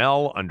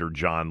personnel under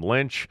John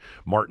Lynch.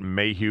 Martin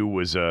Mayhew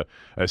was a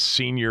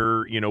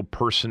senior,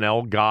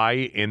 personnel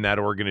guy in that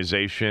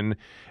organization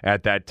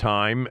at that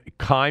time.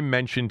 Keim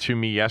mentioned to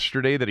me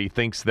yesterday that he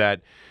thinks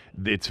that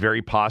it's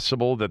very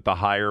possible that the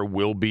hire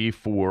will be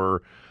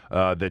for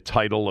the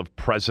title of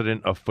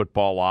president of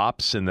football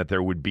ops, and that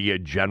there would be a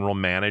general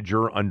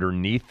manager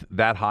underneath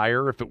that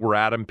hire if it were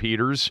Adam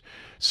Peters.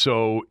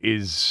 So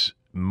is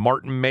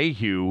Martin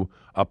Mayhew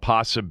a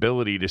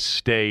possibility to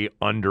stay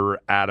under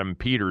Adam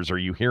Peters? Are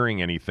you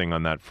hearing anything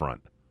on that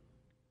front?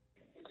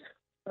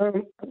 I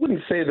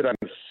wouldn't say that I'm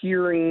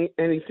hearing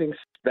anything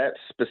that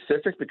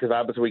specific, because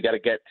obviously we got to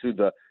get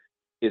to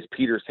is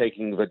Peters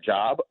taking the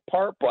job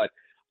part, but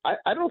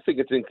I don't think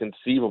it's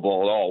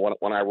inconceivable at all.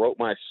 When I wrote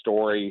my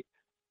story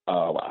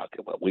a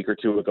week or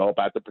two ago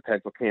about the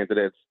potential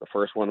candidates, the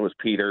first one was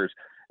Peters,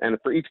 and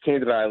for each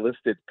candidate I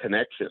listed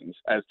connections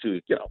as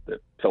to that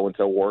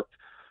so-and-so worked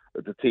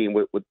with the team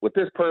with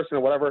this person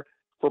or whatever.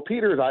 For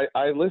Peters,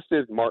 I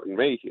listed Martin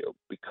Mayhew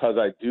because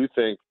I do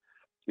think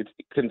it's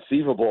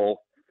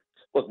conceivable.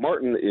 Look,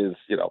 Martin is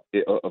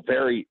a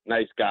very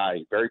nice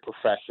guy, very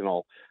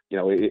professional.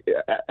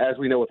 As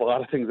we know with a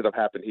lot of things that have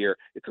happened here,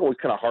 it's always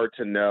kind of hard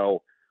to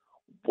know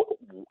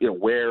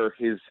where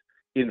his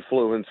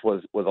influence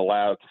was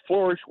allowed to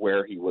flourish,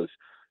 where he was,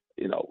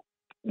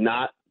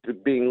 not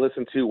being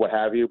listened to, what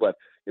have you. But,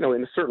 in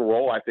a certain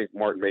role, I think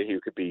Martin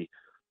Mayhew could be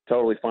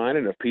totally fine.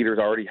 And if Peters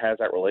already has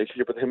that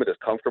relationship with him and is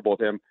comfortable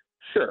with him,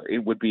 sure,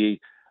 it would be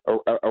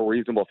a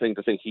reasonable thing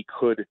to think he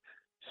could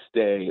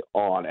stay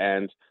on.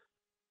 And,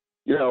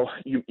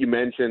 you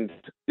mentioned,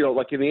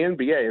 like in the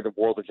NBA, the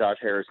world that Josh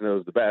Harris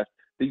knows the best,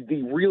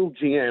 the real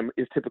GM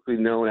is typically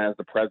known as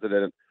the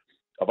president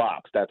of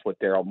ops. That's what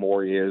Daryl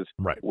Morey is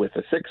with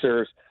the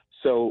Sixers.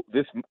 So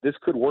this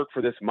could work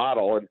for this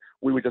model, and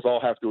we would just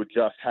all have to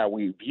adjust how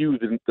we view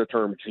the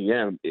term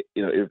GM.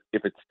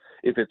 If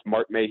it's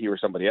Mark Mayhew or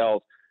somebody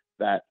else,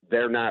 that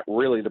they're not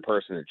really the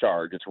person in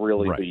charge. It's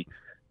really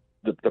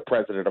the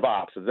president of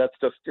ops. So that's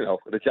just an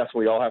adjustment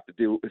we all have to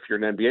do if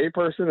you're an NBA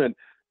person, and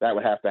that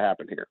would have to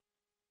happen here.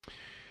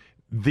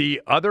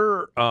 The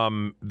other,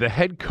 the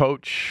head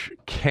coach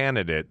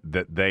candidate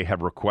that they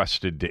have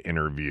requested to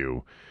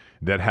interview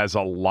that has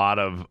a lot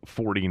of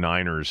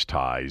 49ers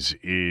ties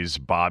is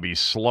Bobby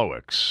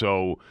Slowick.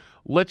 So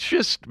let's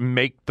just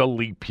make the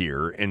leap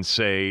here and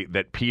say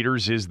that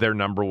Peters is their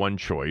number one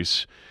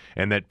choice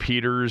and that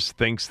Peters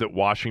thinks that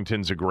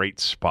Washington's a great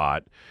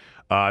spot.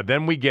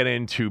 Then we get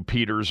into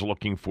Peters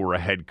looking for a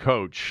head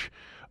coach.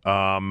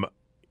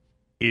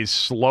 Is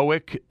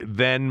Slowick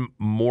then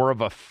more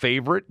of a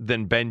favorite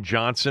than Ben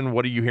Johnson?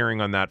 What are you hearing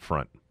on that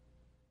front?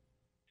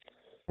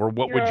 Or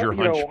what would your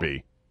hunch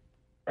be?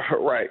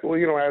 Right.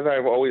 Well, as I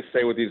always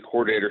say with these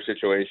coordinator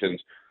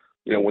situations,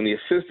 when the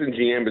assistant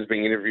GM is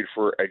being interviewed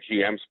for a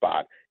GM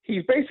spot,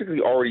 he's basically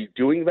already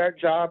doing that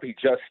job. He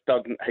just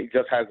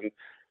hasn't,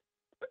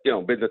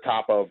 been the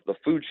top of the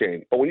food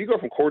chain. But when you go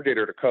from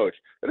coordinator to coach,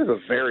 that is a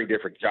very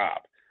different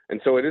job.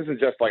 And so it isn't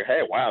just like,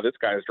 hey, wow, this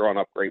guy's drawing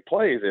up great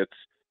plays. It's,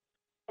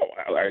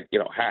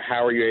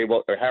 how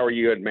are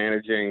you at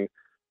managing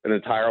an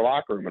entire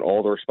locker room and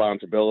all the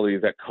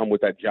responsibilities that come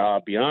with that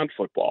job beyond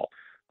football?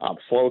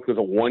 Slowick was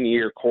a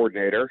one-year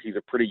coordinator. He's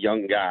a pretty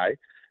young guy.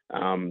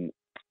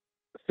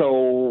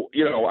 So,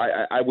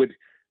 I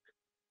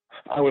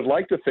would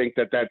like to think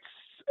that that's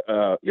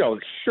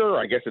Sure,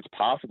 I guess it's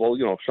possible.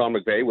 Sean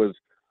McVay was,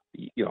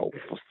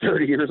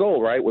 30 years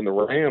old, right, when the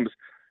Rams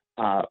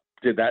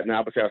did that, and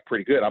obviously I was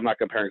pretty good. I'm not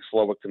comparing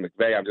Slowick to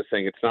McVay. I'm just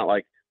saying it's not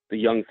like the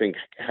young thing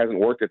hasn't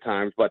worked at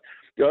times, but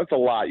that's a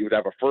lot. You would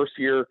have a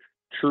first-year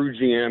true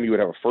GM. You would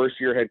have a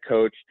first-year head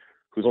coach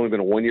who's only been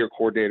a one-year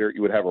coordinator.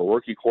 You would have a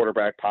rookie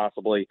quarterback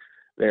possibly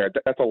there.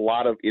 That's a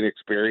lot of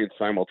inexperience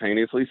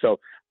simultaneously. So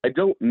I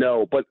don't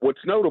know. But what's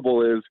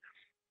notable is,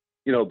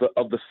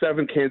 of the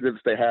 7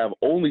 candidates they have,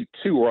 only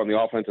 2 are on the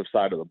offensive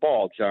side of the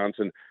ball,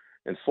 Johnson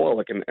and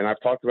Slowick. And I've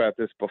talked about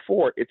this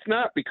before. It's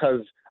not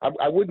because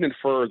I wouldn't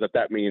infer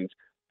that means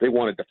they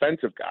want a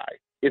defensive guy.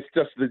 It's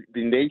just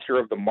the nature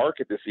of the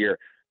market this year.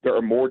 There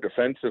are more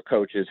defensive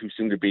coaches who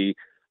seem to be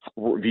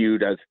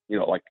viewed as,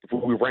 like if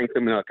we rank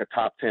them in like a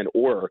top 10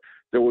 order,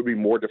 there would be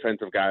more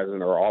defensive guys than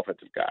there are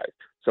offensive guys.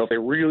 So if they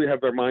really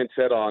have their mind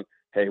set on,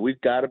 hey, we've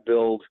got to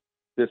build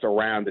this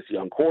around this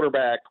young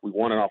quarterback, we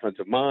want an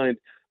offensive mind,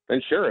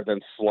 then sure, then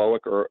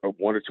Slowick or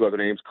 1 or 2 other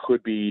names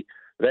could be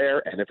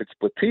there. And if it's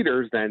with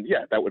Peters, then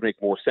yeah, that would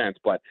make more sense.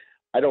 But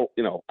I don't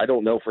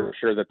know for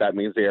sure that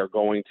means they are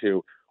going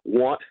to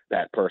want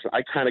that person.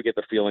 I kind of get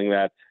the feeling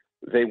that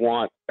they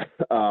want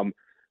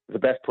the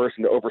best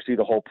person to oversee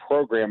the whole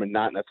program, and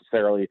not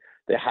necessarily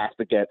they have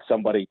to get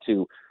somebody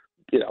to,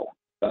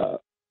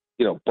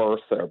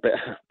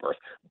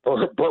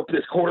 burp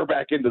this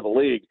quarterback into the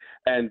league,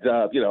 and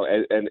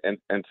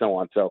and so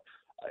on. So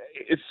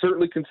it's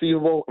certainly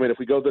conceivable. I mean, if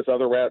we go this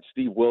other route,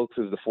 Steve Wilkes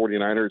is the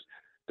 49ers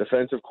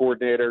defensive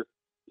coordinator.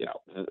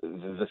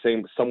 The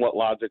same somewhat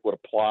logic would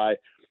apply,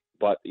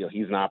 but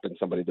he's not been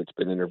somebody that's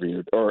been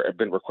interviewed or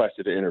been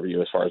requested to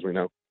interview, as far as we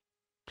know.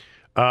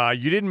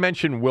 You didn't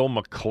mention Will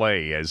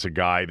McClay as a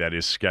guy that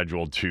is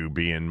scheduled to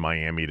be in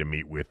Miami to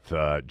meet with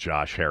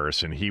Josh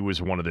Harrison. He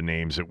was one of the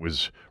names that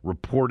was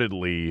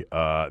reportedly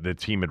the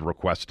team had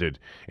requested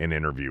an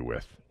interview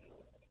with.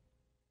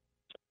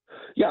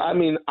 Yeah, I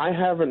mean, I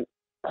haven't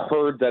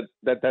heard that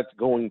that's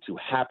going to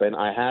happen.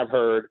 I have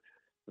heard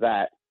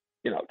that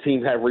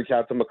teams have reached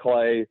out to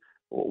McClay.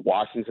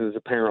 Washington is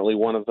apparently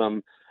one of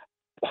them.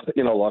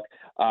 Look,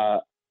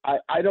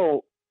 I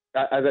don't.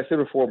 As I said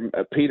before,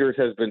 Peters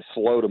has been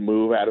slow to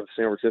move out of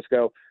San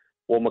Francisco.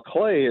 Well,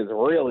 McClay has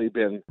really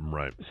been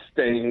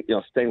staying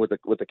with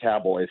the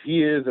Cowboys.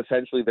 He is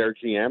essentially their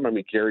GM. I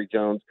mean, Jerry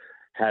Jones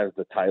has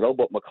the title,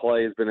 but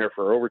McClay has been there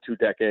for over 2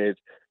 decades.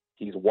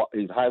 He's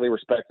highly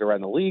respected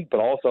around the league, but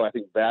also I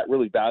think that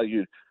really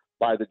valued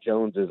by the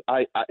Joneses.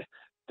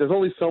 There's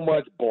only so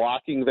much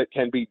blocking that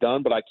can be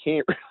done, but I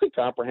can't really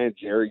comprehend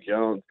Jerry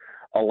Jones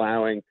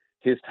allowing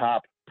his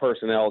top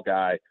personnel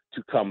guy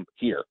to come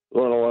here.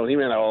 Well, he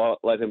may not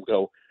let him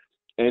go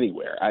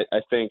anywhere.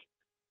 I think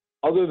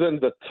other than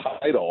the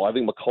title, I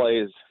think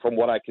McClay is, from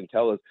what I can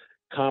tell, is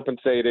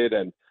compensated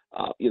and,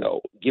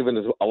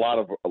 given a lot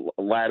of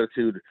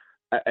latitude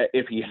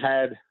if he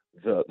had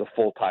the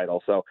full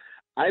title. So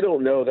I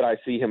don't know that I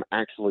see him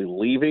actually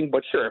leaving,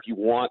 but sure, if you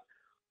want,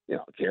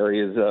 Jerry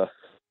is an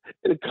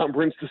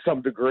encumbrance to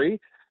some degree.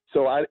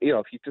 So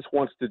if he just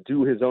wants to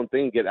do his own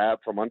thing, get out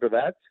from under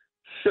that,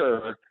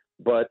 sure.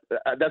 But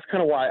that's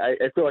kind of why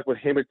I feel like with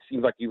him, it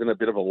seems like even a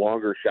bit of a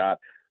longer shot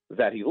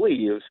that he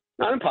leaves.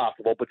 Not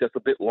impossible, but just a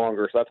bit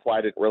longer. So that's why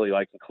I didn't really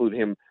include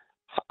him.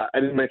 I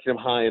didn't mention him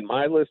high in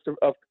my list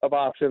of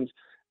options.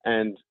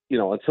 And,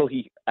 until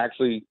he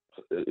actually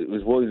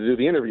was willing to do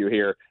the interview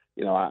here,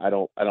 I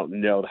don't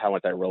know how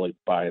much I really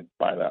buy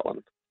that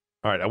one.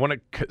 All right, I want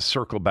to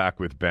circle back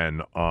with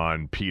Ben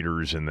on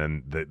Peters and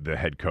then the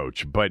head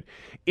coach. But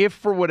if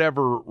for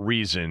whatever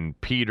reason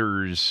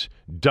Peters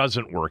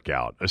doesn't work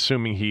out,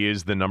 assuming he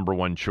is the number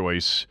 1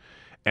 choice,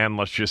 and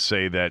let's just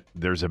say that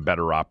there's a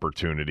better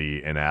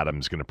opportunity and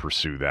Adam's going to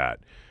pursue that,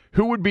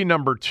 who would be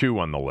number 2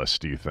 on the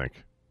list, do you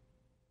think?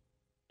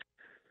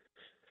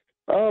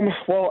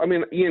 Well, I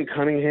mean, Ian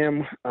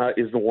Cunningham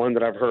is the one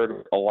that I've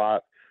heard a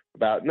lot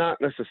about.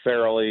 Not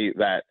necessarily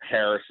that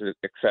Harris,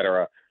 et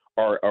cetera,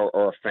 are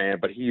a fan,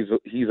 but he's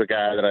a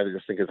guy that I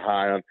just think is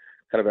high on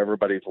kind of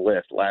everybody's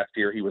list. Last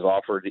year, he was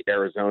offered the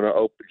Arizona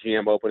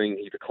GM opening.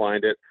 He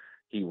declined it.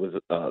 He was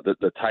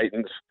the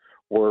Titans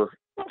were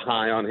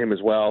high on him as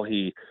well.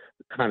 He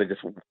kind of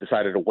just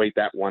decided to wait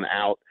that one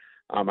out.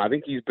 I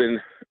think he's been,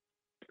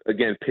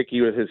 again,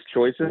 picky with his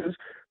choices,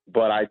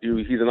 but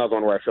he's another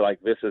one where I feel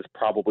like this is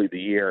probably the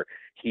year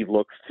he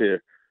looks to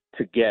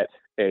get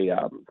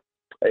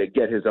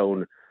get his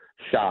own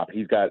shop.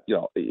 He's got,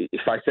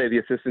 if I say the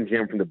assistant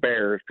GM from the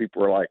Bears,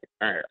 people are like,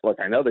 all right, look,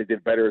 I know they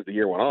did better as the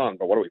year went on,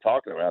 but what are we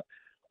talking about?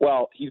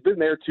 Well, he's been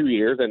there 2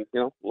 years, and,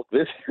 look,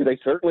 this year they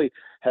certainly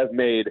have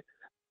made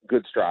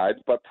good strides.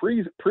 But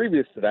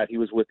previous to that, he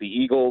was with the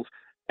Eagles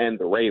and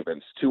the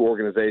Ravens, 2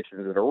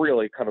 organizations that are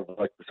really kind of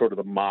like sort of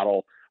the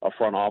model of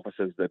front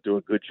offices that do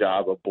a good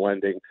job of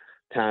blending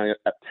talent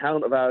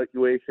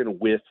evaluation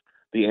with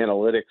the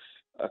analytics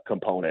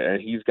component.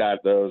 And he's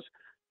got those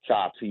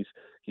chops.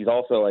 He's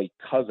also a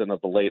cousin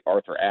of the late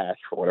Arthur Ashe,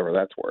 for whatever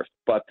that's worth.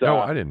 But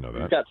I didn't know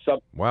that. He's got some.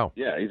 Wow.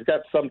 Yeah, he's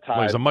got some ties.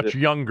 Well, he's a much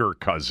younger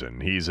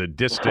cousin. He's a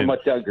distant,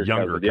 much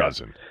younger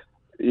cousin.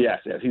 Yes.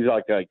 He's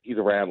he's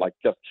around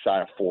just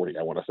shy of 40,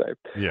 I want to say.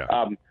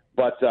 Yeah.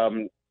 But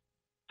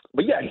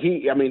yeah,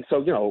 he's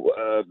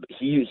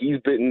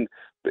been,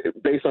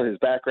 based on his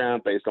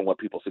background, based on what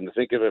people seem to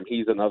think of him,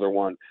 he's another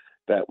one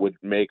that would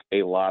make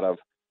a lot of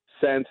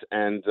sense.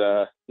 And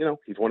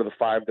he's one of the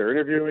 5 they're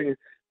interviewing.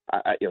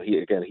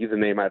 He's a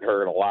name I'd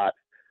heard a lot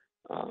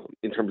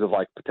in terms of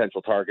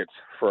potential targets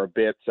for a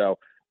bit. So,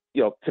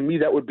 to me,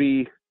 that would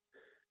be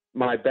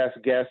my best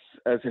guess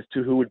as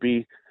to who would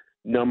be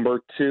number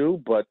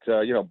 2. But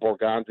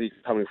Borgonzi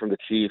coming from the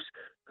Chiefs,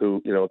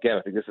 who again,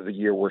 I think this is a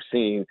year we're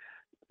seeing.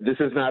 This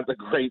is not the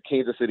great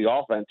Kansas City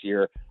offense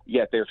year,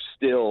 yet they're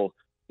still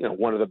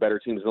one of the better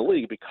teams in the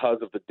league because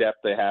of the depth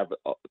they have,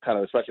 kind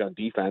of especially on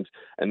defense,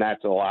 and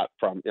that's a lot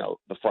from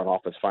the front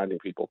office finding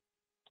people.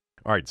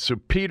 All right, so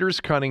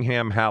Peters,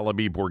 Cunningham,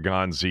 Hallaby,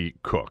 Borgonzi,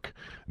 Cook.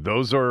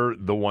 Those are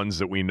the ones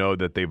that we know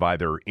that they've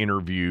either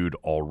interviewed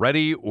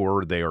already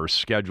or they are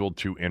scheduled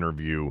to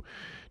interview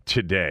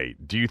today.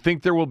 Do you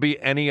think there will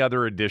be any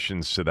other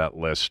additions to that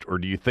list, or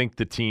do you think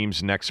the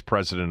team's next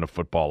president of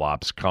football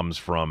ops comes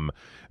from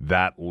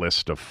that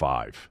list of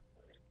 5?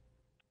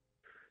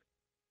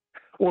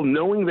 Well,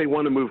 knowing they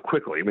want to move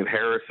quickly. I mean,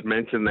 Harris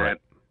mentioned that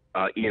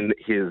in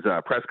his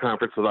press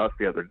conference with us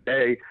the other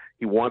day.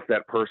 He wants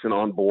that person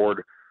on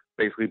board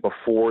basically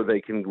before they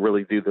can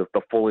really do the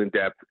full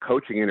in-depth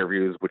coaching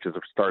interviews, which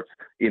starts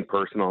in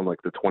person on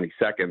the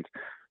 22nd.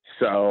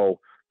 So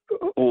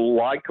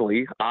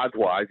likely,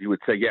 odds-wise, you would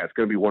say, yeah, it's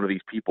going to be one of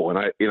these people.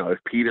 And if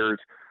Peters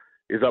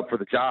is up for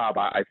the job,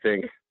 I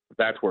think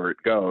that's where it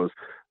goes.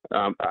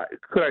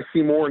 Could I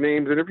see more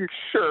names interviewed?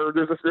 Sure.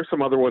 There's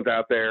some other ones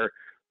out there.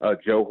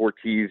 Joe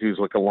Ortiz, who's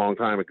a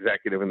longtime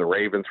executive in the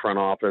Ravens front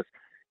office,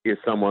 is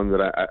someone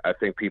that I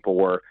think people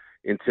were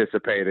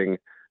anticipating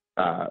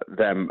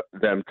them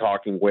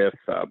talking with.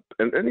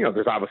 And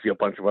there's obviously a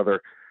bunch of other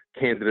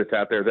candidates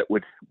out there that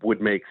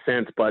would make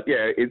sense. But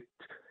yeah,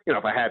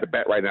 if I had to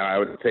bet right now, I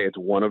would say it's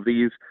one of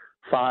these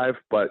 5.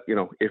 But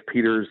if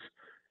Peters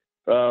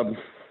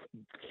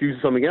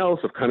chooses something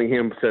else, if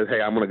Cunningham says, "Hey,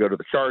 I'm going to go to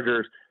the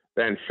Chargers,"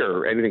 then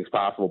sure, anything's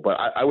possible. But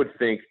I would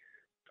think,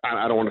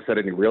 I don't want to set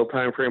any real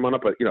time frame on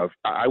it, but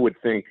I would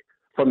think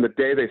from the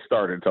day they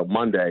started until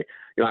Monday,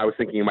 I was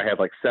thinking in my head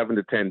 7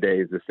 to 10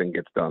 days this thing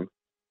gets done.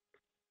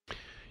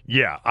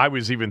 Yeah, I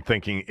was even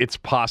thinking it's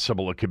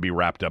possible it could be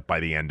wrapped up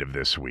by the end of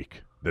this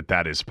week.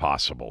 That is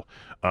possible.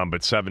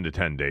 But 7 to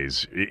 10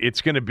 days, we're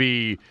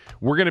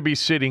going to be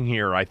sitting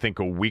here, I think,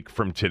 a week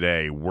from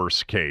today,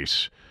 worst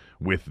case,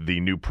 with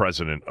the new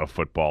president of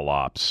football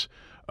ops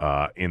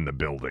in the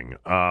building.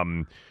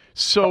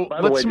 So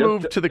let's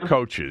move to the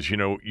coaches.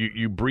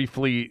 You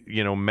briefly,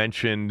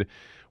 mentioned,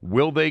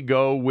 will they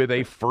go with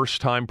a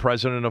first-time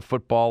president of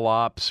football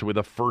ops, with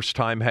a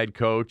first-time head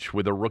coach,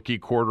 with a rookie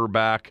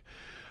quarterback?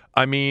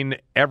 I mean,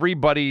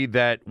 everybody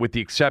that, with the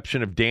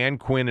exception of Dan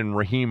Quinn and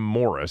Raheem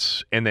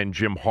Morris, and then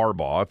Jim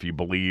Harbaugh, if you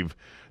believe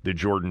the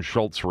Jordan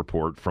Schultz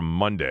report from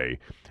Monday,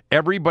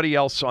 everybody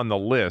else on the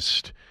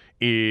list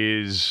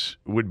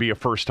would be a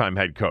first-time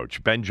head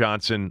coach. Ben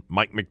Johnson,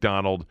 Mike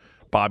McDonald,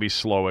 Bobby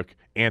Slowick,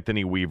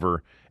 Anthony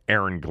Weaver,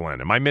 Aaron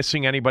Glenn. Am I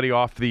missing anybody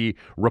off the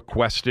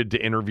requested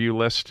to interview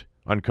list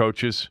on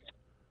coaches?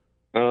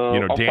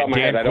 Dan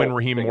Quinn,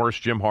 Raheem Morris,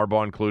 Jim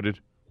Harbaugh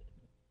included?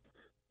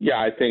 Yeah,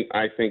 I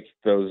think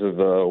those are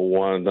the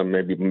ones. I'm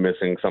maybe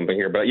missing something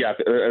here. But yeah, off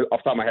the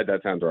top of my head,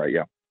 that sounds right,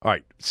 yeah. All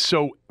right.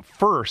 So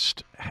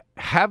first,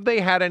 have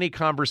they had any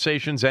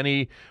conversations,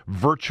 any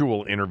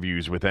virtual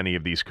interviews with any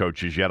of these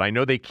coaches yet? I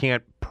know they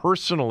can't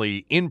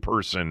personally, in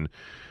person,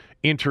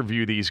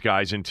 interview these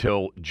guys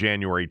until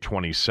January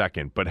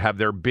 22nd, but have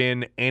there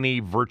been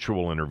any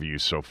virtual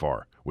interviews so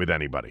far with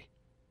anybody?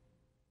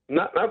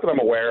 Not that I'm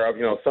aware of.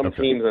 Some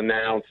teams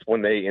announce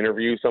when they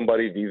interview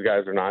somebody. These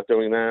guys are not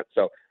doing that.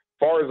 So as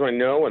far as I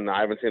know, and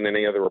I haven't seen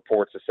any other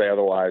reports to say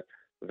otherwise,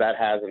 that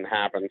hasn't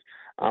happened.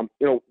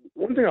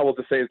 One thing I will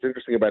just say is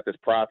interesting about this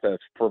process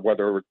for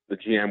whether the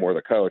GM or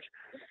the coach,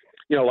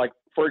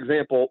 for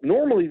example,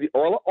 normally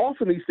or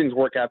often these things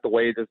work out the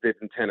way it just did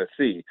in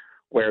Tennessee,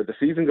 where the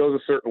season goes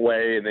a certain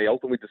way and they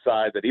ultimately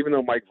decide that even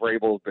though Mike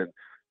Vrabel has been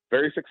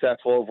very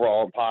successful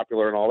overall and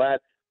popular and all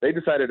that, they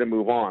decided to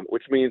move on,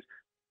 which means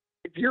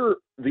if you're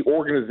the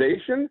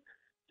organization,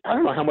 I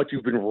don't know how much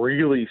you've been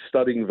really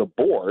studying the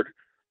board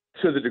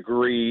to the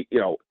degree,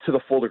 to the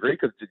full degree,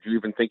 because did you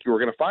even think you were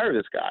going to fire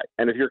this guy?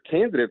 And if your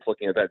candidate's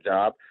looking at that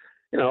job,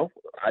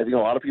 I think a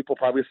lot of people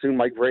probably assume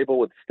Mike Vrabel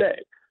would stay.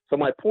 So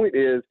my point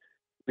is,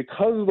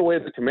 because of the way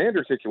the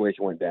Commander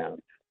situation went down,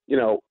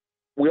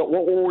 what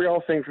were we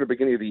all saying from the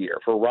beginning of the year?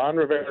 For Ron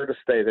Rivera to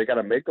stay, they got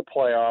to make the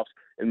playoffs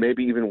and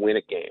maybe even win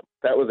a game.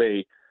 That was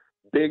a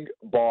big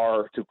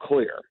bar to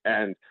clear.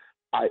 And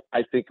I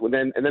think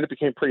then it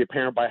became pretty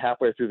apparent by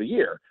halfway through the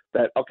year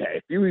that, okay,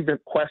 if you even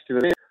question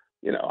it,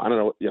 I don't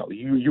know,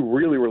 you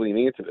really, really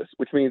need to this,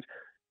 which means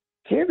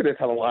candidates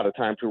have a lot of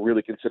time to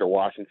really consider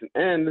Washington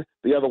and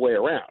the other way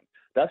around.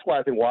 That's why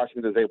I think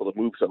Washington is able to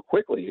move so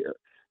quickly here,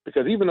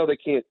 because even though they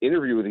can't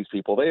interview with these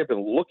people, they have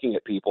been looking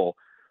at people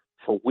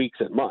for weeks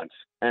and months,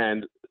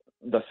 and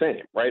the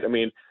same, right? I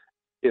mean,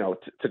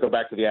 to go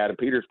back to the Adam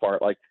Peters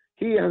part, like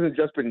he hasn't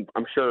just been,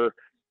 I'm sure,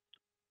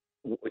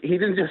 he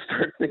didn't just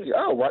start thinking,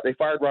 oh, what, they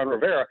fired Ron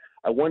Rivera.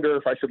 I wonder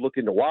if I should look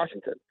into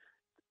Washington.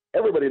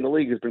 Everybody in the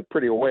league has been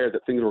pretty aware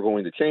that things were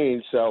going to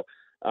change. So,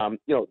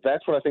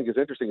 that's what I think is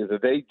interesting is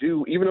that they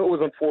do, even though it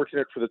was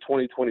unfortunate for the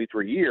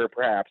 2023 year,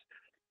 perhaps,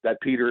 that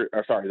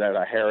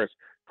Harris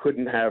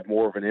couldn't have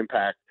more of an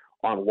impact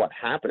on what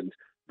happened.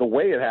 The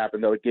way it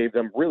happened, though, it gave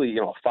them really,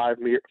 a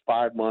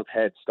 5-month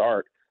head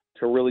start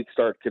to really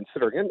start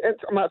considering. And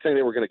I'm not saying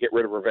they were going to get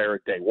rid of Rivera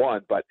day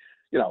one, but,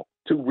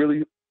 to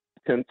really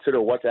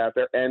consider what's out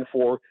there and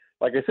for,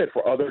 like I said,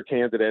 for other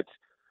candidates,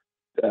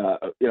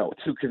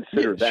 to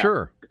consider that.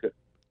 Sure.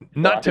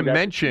 Not to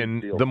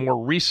mention the more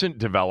recent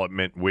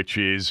development, which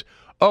is,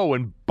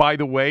 and by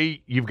the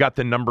way, you've got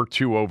the number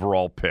 2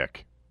 overall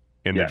pick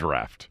in the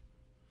draft.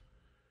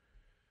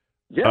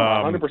 Yeah,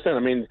 100%. I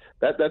mean,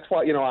 that's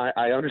why,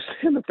 I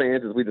understand the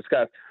fans, as we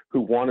discussed,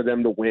 who wanted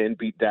them to win,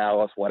 beat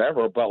Dallas,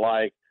 whatever. But,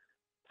 like,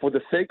 for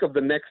the sake of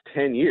the next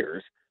 10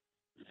 years,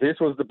 this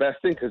was the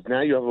best thing because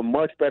now you have a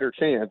much better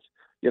chance.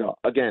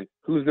 Again,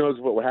 who knows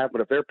what would happen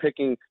if they're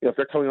picking, if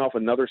they're coming off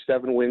another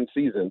 7-win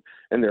season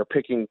and they're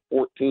picking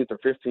 14th or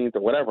 15th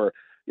or whatever,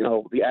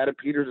 the Adam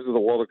Peterses of the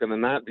world are going to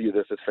not view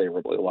this as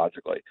favorably,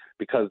 logically,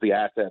 because the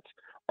assets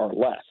are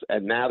less.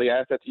 And now the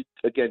assets, you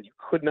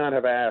could not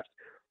have asked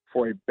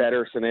for a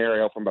better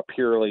scenario from a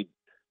purely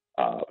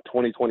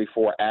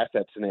 2024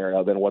 asset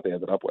scenario than what they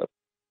ended up with.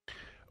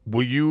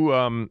 Will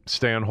you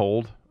stay on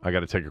hold? I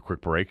got to take a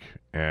quick break,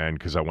 and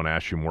because I want to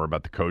ask you more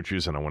about the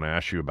coaches, and I want to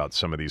ask you about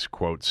some of these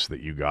quotes that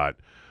you got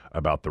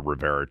about the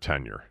Rivera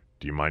tenure.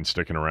 Do you mind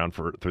sticking around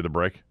through the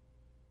break?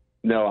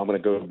 No, I'm going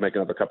to go make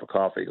another cup of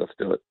coffee. Let's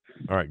do it.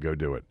 All right, go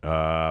do it.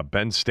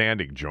 Ben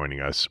Standig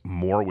joining us.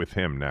 More with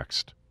him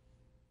next.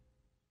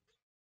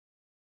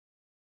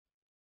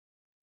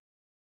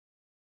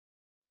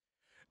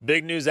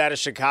 Big news out of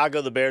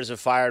Chicago. The Bears have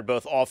fired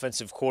both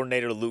offensive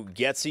coordinator Luke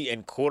Getsy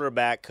and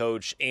quarterback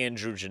coach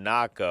Andrew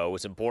Janocko.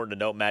 It's important to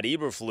note Matt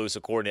Eberflus,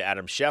 according to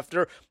Adam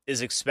Schefter,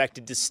 is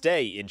expected to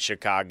stay in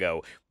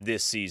Chicago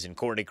this season.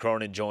 Courtney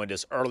Cronin joined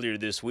us earlier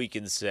this week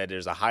and said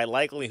there's a high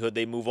likelihood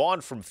they move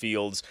on from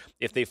Fields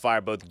if they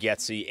fire both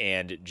Getsy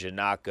and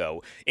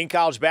Janocko. In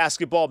college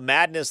basketball,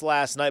 madness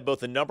last night.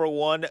 Both the number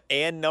 1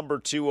 and number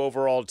 2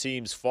 overall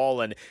teams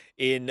fallen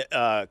in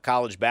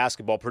college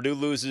basketball. Purdue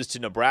loses to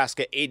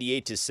Nebraska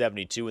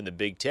 88-72 in the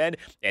Big Ten,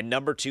 and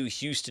number 2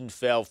 Houston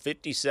fell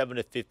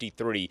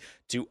 57-53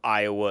 to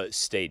Iowa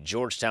State.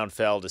 Georgetown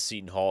fell to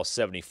Seton Hall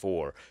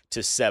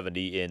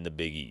 74-70 in the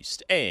Big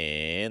East.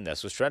 And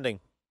that's what's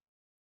trending.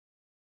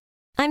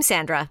 I'm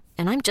Sandra,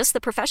 and I'm just the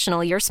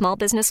professional your small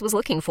business was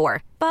looking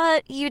for.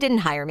 But you didn't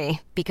hire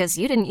me because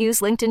you didn't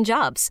use LinkedIn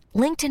Jobs.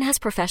 LinkedIn has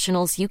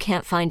professionals you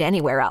can't find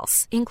anywhere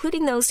else,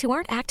 including those who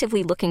aren't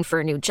actively looking for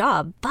a new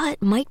job,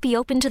 but might be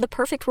open to the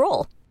perfect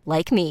role,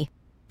 like me.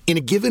 In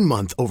a given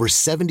month, over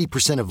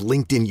 70% of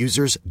LinkedIn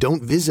users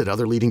don't visit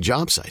other leading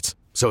job sites.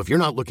 So if you're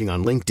not looking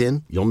on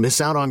LinkedIn, you'll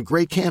miss out on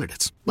great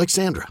candidates like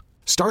Sandra.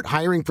 Start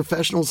hiring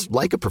professionals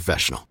like a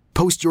professional.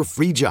 Post your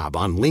free job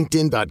on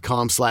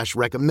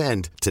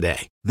linkedin.com/recommend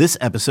today. This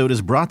episode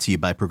is brought to you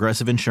by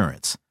Progressive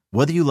Insurance.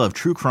 Whether you love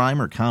true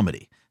crime or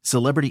comedy,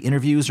 celebrity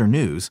interviews or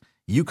news,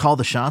 you call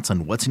the shots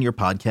on what's in your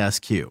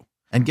podcast queue.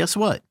 And guess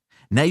what?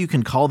 Now you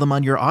can call them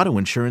on your auto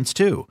insurance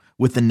too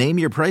with the Name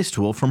Your Price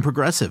tool from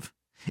Progressive.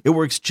 It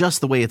works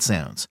just the way it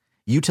sounds.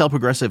 You tell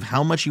Progressive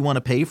how much you want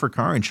to pay for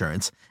car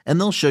insurance, and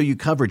they'll show you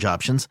coverage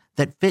options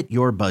that fit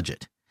your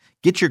budget.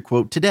 Get your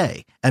quote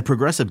today at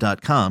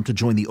Progressive.com to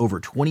join the over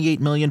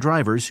 28 million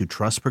drivers who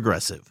trust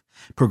Progressive.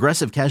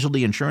 Progressive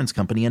Casualty Insurance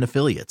Company and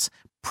Affiliates.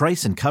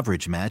 Price and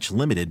coverage match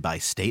limited by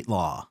state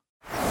law.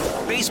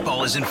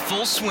 Baseball is in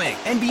full swing.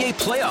 NBA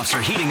playoffs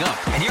are heating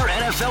up, and your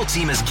NFL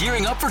team is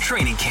gearing up for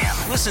training camp.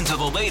 Listen to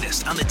the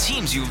latest on the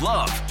teams you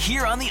love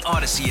here on the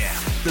Odyssey app.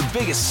 The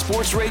biggest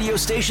sports radio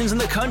stations in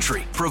the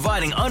country,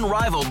 providing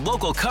unrivaled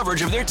local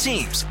coverage of their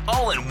teams,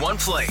 all in one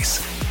place.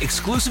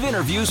 Exclusive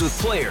interviews with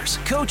players,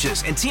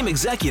 coaches, and team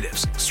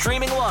executives,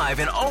 streaming live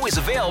and always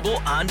available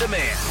on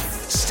demand.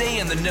 Stay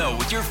in the know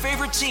with your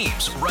favorite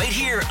teams right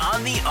here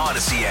on the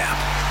Odyssey app.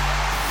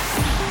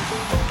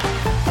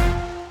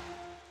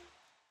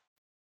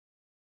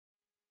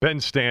 Ben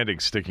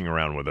Standig sticking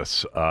around with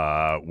us.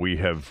 We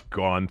have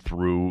gone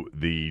through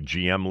the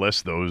GM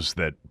list, those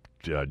that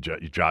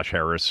Josh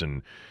Harris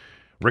and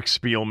Rick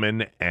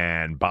Spielman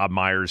and Bob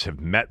Myers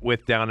have met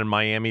with down in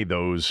Miami,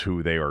 those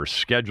who they are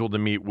scheduled to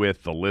meet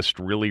with. The list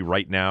really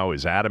right now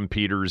is Adam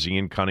Peters,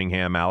 Ian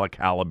Cunningham, Alec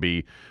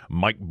Hallaby,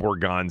 Mike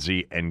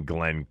Borgonzi, and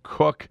Glenn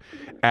Cook.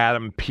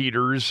 Adam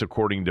Peters,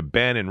 according to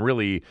Ben and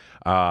really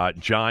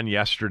John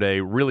yesterday,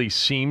 really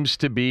seems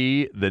to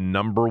be the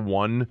number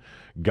 1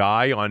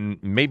 guy on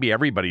maybe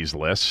everybody's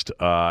list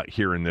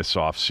here in this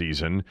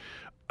offseason.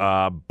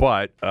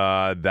 But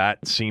that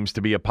seems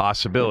to be a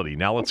possibility.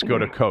 Now let's go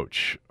to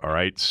coach. All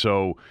right.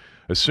 So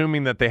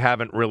assuming that they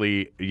haven't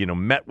really,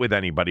 met with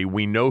anybody,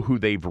 we know who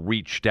they've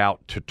reached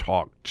out to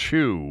talk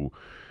to.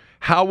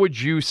 How would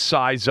you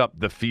size up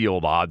the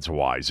field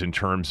odds-wise in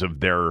terms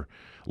of their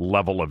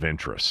level of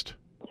interest?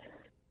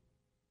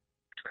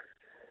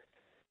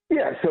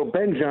 Yeah, so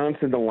Ben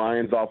Johnson, the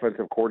Lions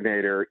offensive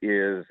coordinator,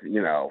 is,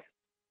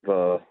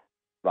 the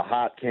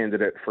hot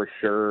candidate for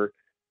sure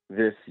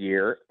this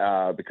year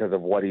because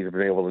of what he's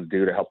been able to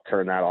do to help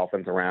turn that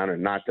offense around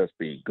and not just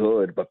be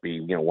good, but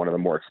be, one of the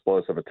more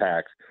explosive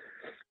attacks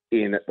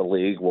in the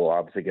league. We'll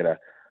obviously get a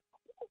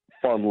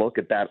fun look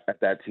at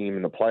that team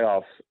in the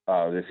playoffs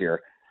this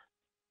year.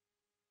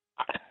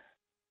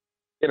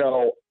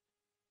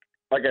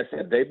 Like I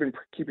said, they've been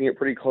keeping it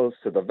pretty close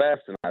to the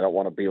vest, and I don't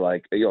want to be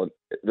like,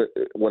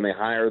 when they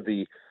hire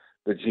the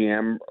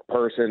GM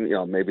person,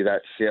 maybe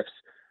that shifts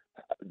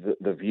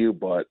the view.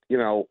 But,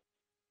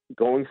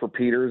 going for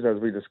Peters,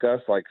 as we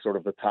discussed, like sort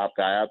of the top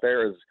guy out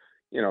there is,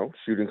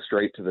 shooting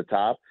straight to the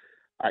top.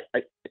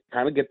 I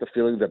kind of get the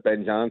feeling that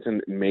Ben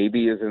Johnson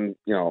maybe is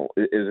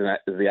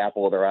the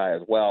apple of their eye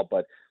as well.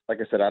 But like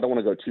I said, I don't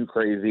want to go too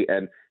crazy.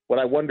 And what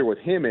I wonder with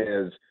him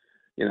is,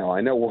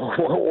 I know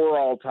we're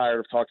all tired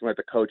of talking about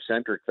the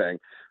coach-centric thing,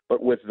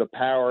 but with the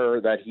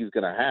power that he's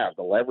going to have,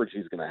 the leverage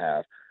he's going to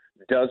have,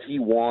 does he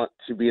want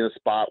to be in a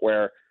spot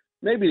where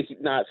maybe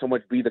not so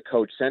much be the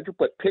coach-centric,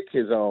 but pick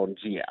his own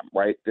GM,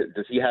 right?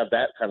 Does he have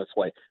that kind of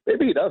sway?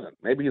 Maybe he doesn't.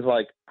 Maybe he's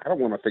like, I don't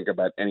want to think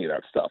about any of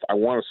that stuff. I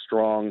want a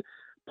strong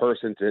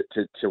person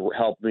to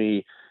help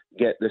me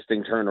get this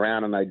thing turned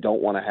around, and I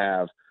don't want to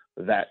have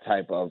that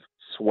type of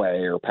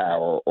sway or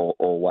power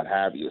or what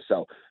have you.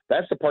 So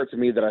that's the part to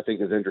me that I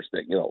think is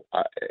interesting.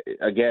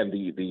 Again,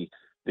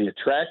 the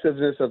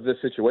attractiveness of this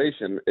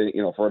situation,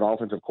 for an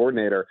offensive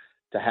coordinator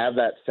to have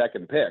that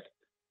second pick,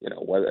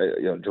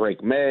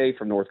 Drake May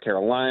from North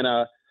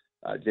Carolina,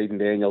 Jaden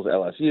Daniels,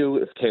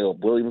 LSU, if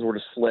Caleb Williams were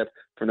to slip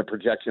from the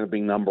projection of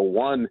being number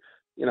one,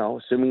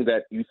 assuming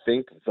that you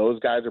think those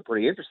guys are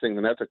pretty interesting,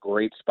 then that's a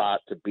great spot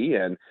to be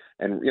in.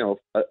 And,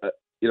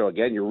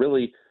 again, you're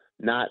really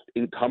not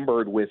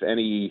encumbered with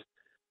any,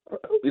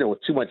 with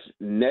too much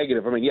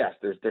negative. I mean, yes,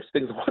 there's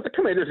things the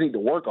Commanders need to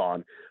work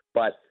on,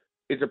 but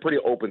it's a pretty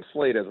open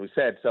slate, as we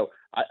said. So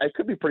I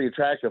could be pretty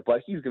attractive,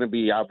 but he's going to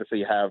be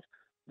obviously have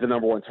the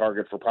number one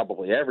target for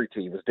probably every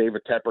team. Is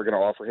David Tepper going to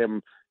offer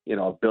him,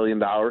 $1 billion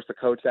to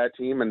coach that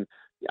team? And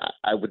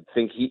I would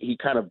think he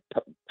kind of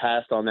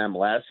passed on them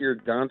last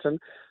year, Johnson.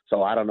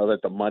 So I don't know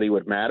that the money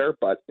would matter,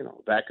 but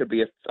that could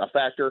be a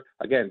factor.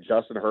 Again,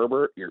 Justin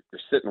Herbert, you're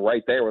sitting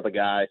right there with a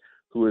guy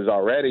who is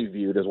already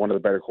viewed as one of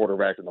the better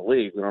quarterbacks in the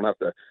league. We don't have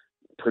to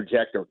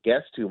project or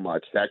guess too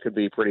much. That could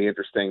be pretty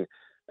interesting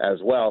as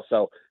well.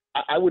 So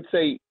I would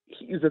say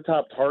he's the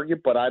top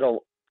target, but I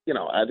don't.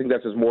 I think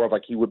that's just more of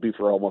like he would be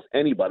for almost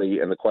anybody.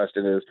 And the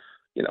question is,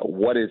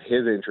 what is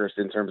his interest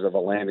in terms of a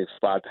landing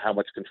spot? How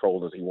much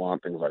control does he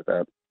want? Things like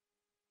that.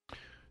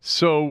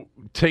 So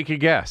take a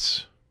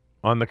guess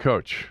on the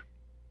coach.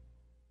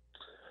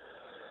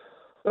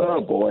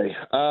 Oh, boy.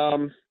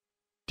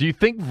 Do you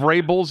think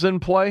Vrabel's in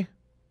play?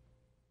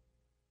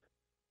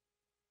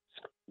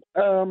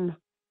 I'm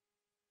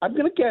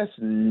going to guess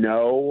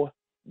no,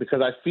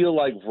 because I feel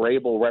like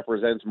Vrabel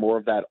represents more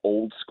of that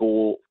old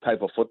school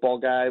type of football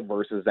guy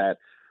versus that,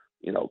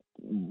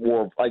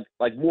 more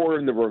like more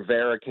in the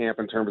Rivera camp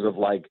in terms of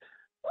like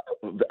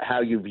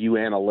how you view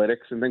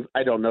analytics and things.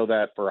 I don't know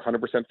that for 100%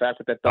 fact,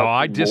 but that does. Oh,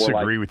 I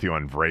disagree with you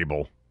on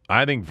Vrabel.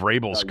 I think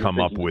Vrabel's come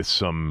up with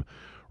some,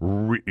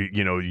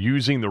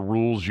 using the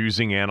rules,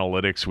 using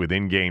analytics with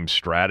in-game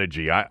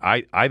strategy.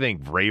 I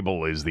think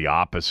Vrabel is the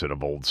opposite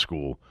of old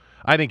school.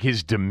 I think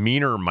his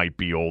demeanor might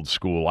be old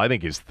school. I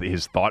think his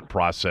thought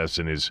process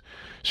and his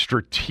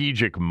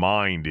strategic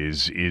mind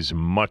is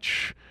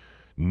much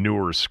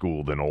newer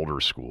school than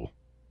older school.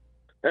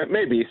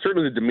 Maybe.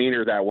 Certainly the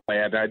demeanor that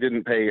way. I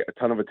didn't pay a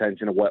ton of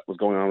attention to what was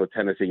going on with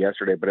Tennessee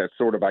yesterday, but it's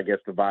sort of, I guess,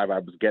 the vibe I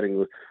was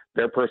getting.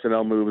 Their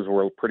personnel moves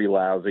were pretty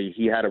lousy.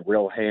 He had a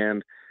real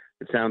hand,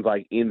 it sounds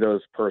like, in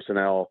those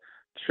personnel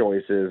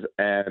choices,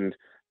 and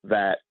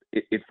that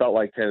it felt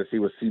like Tennessee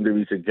seemed to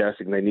be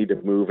suggesting they need to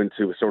move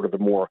into sort of the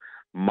more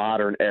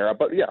modern era.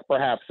 But yeah,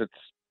 perhaps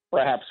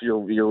you're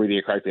reading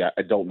it correctly.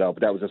 I don't know,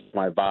 but that was just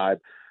my vibe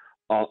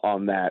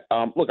on that.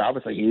 Look,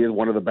 obviously he is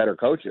one of the better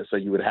coaches, so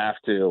you would have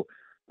to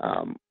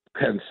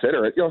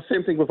consider it.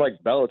 Same thing with like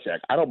Belichick.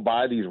 I don't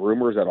buy these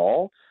rumors at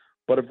all.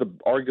 But if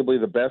arguably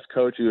the best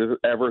coach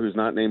who's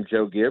not named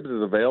Joe Gibbs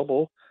is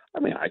available, I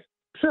mean,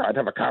 I'd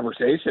have a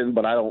conversation,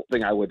 but I don't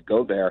think I would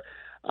go there.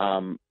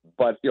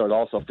 But it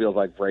also feels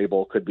like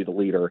Vrabel could be the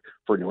leader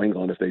for New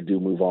England if they do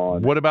move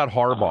on. What about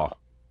Harbaugh?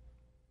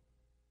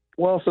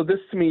 Well, so this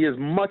to me is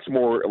much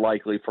more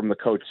likely from the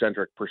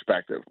coach-centric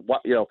perspective.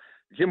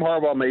 Jim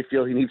Harbaugh may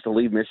feel he needs to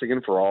leave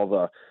Michigan for all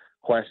the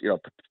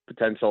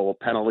potential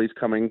penalties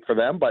coming for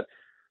them, but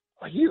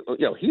he's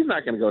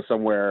not going to go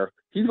somewhere.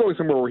 He's going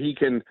somewhere where he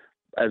can,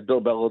 as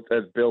Bill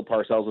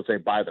Parcells would say,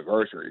 buy the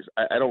groceries.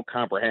 I don't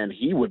comprehend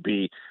he would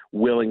be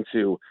willing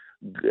to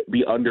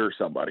be under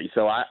somebody.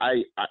 So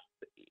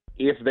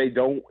if they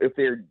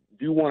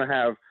do want to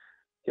have,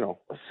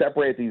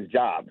 separate these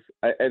jobs,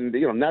 and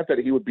not that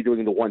he would be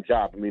doing the one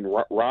job. I mean,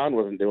 Ron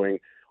wasn't doing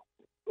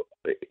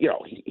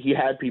he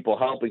had people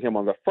helping him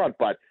on the front,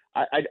 but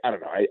I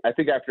don't know. I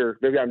think after,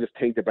 maybe I'm just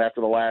tainted, but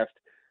after the last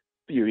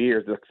few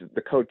years,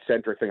 the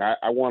coach-centric thing,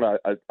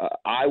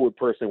 I would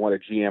personally want a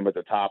GM at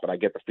the top, and I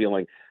get the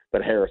feeling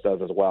that Harris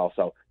does as well.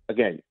 So,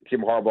 again,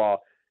 Jim Harbaugh,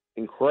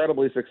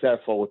 incredibly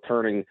successful with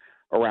turning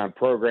around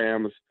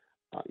programs.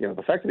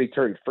 The fact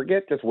that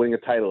forget just winning a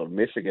title at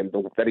Michigan,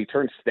 but that he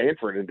turned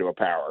Stanford into a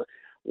power,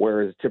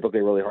 where it's typically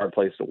a really hard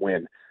place to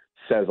win,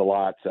 says a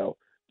lot. So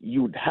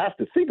you'd have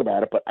to think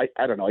about it, but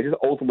I don't know. I just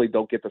ultimately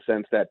don't get the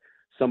sense that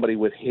somebody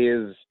with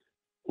his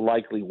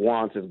likely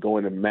wants is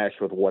going to mesh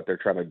with what they're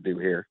trying to do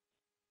here.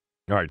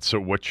 All right, so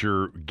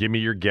give me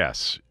your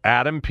guess.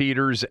 Adam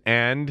Peters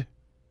and?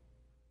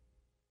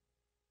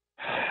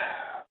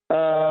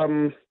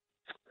 I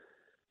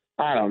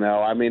don't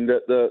know. I mean,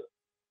 the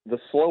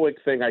Slowick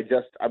thing, that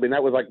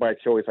was like my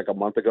choice like a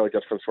month ago,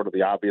 just for sort of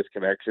the obvious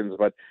connections,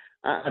 but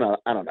I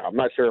don't know. I'm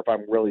not sure if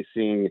I'm really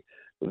seeing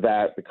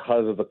that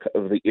because of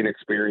the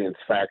inexperience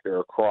factor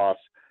across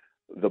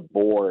the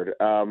board.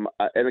 And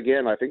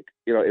again, I think,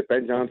 if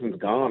Ben Johnson's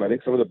gone, I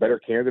think some of the better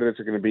candidates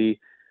are going to be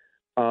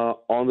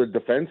on the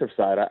defensive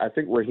side. I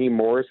think Raheem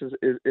Morris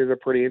is a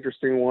pretty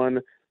interesting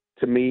one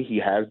to me. He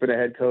has been a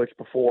head coach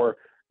before.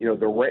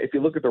 If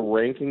you look at the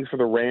rankings for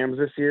the Rams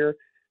this year,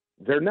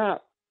 they're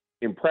not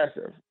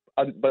impressive.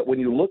 But when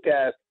you look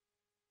at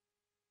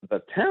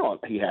the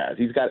talent he has,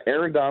 he's got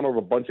Aaron Donald,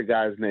 a bunch of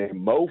guys named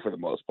Mo for the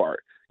most part,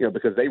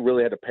 because they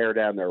really had to pare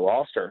down their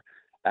roster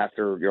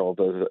after,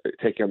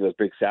 taking on those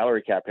big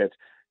salary cap hits.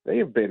 They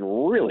have been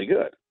really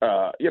good,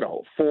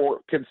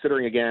 for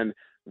considering, again,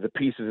 the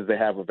pieces that they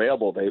have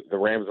available. The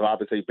Rams have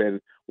obviously been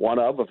one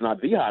of, if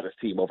not the hottest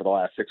team over the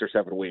last 6 or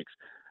 7 weeks.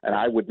 And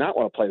I would not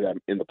want to play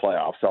them in the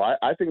playoffs. So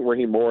I think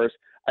Raheem Morris,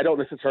 I don't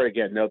necessarily,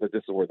 again, know that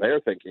this is where they're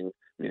thinking,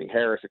 meaning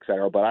Harris, et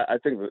cetera, but I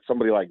think that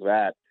somebody like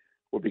that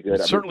would be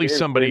good. Certainly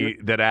somebody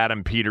that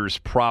Adam Peters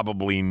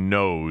probably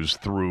knows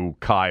through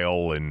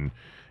Kyle and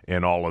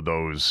all of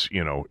those,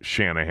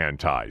 Shanahan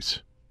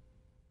ties.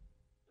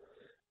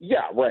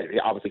 Yeah, right.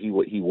 Obviously,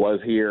 he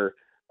was here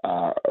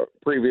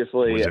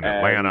previously. He was in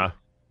Atlanta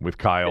with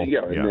Kyle.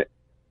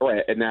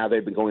 Right, and now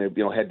they've been going,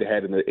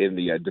 head-to-head in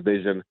the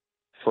division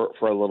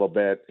for a little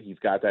bit. He's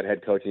got that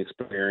head coaching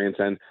experience,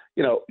 and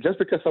just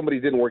because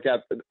somebody didn't work out,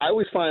 I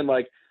always find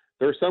like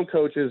there are some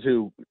coaches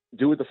who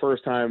do it the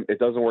first time, it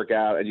doesn't work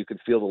out, and you can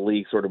feel the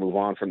league sort of move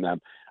on from them.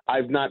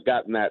 I've not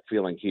gotten that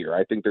feeling here.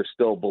 I think there's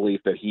still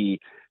belief that he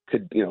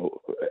could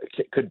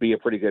be a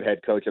pretty good head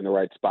coach in the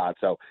right spot.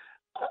 So,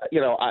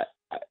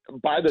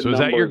 by the so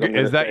numbers,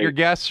 is that your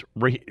guess?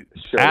 Sure,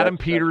 Adam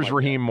Peters,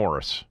 Raheem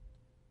Morris.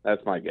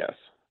 That's my guess.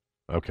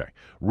 Okay.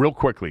 Real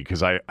quickly,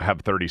 because I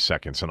have 30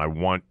 seconds, and I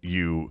want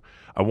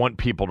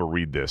people to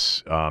read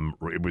this.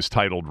 It was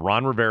titled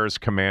Ron Rivera's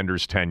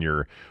Commanders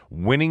Tenure,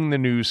 Winning the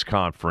News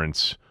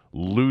Conference,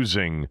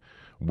 Losing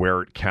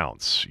Where It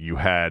Counts. You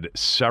had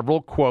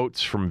several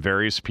quotes from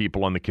various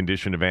people on the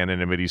condition of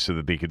anonymity so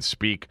that they could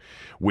speak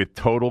with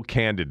total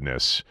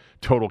candidness.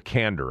 Total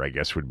candor, I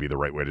guess would be the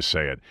right way to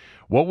say it.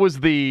 What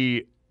was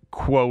the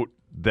quote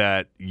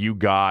that you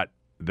got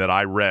that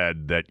I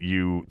read that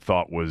you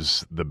thought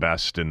was the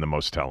best and the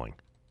most telling?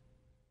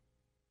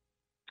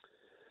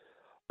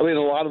 I mean,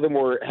 a lot of them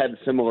had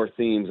similar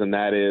themes, and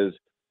that is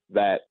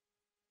that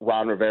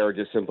Ron Rivera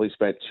just simply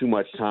spent too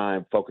much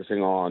time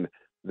focusing on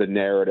the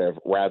narrative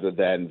rather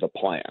than the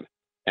plan.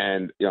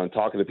 And,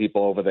 talking to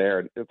people over there,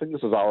 and I think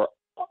this was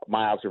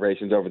my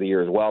observations over the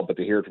year as well, but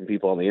to hear it from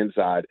people on the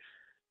inside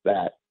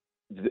that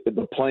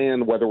the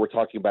plan, whether we're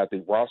talking about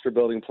the roster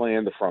building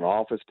plan, the front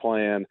office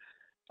plan,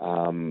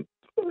 the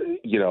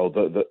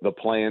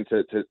plan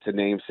to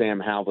name Sam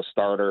Howell the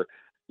starter,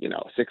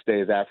 6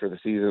 days after the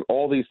season,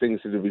 all these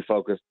things seem to be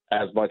focused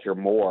as much or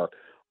more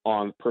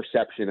on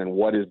perception and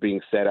what is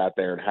being said out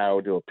there and how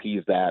to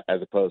appease that,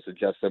 as opposed to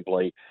just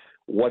simply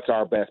what's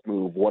our best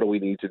move, what do we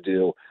need to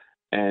do,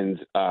 and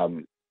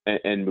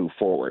move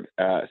forward.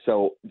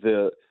 So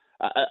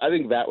I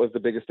think that was the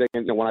biggest thing.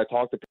 And when I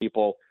talk to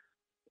people,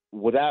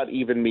 without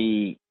even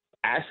me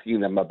asking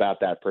them about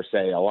that per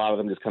se, a lot of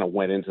them just kind of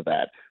went into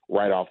that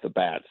right off the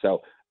bat.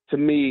 So to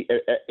me,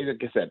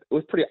 like I said, it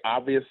was pretty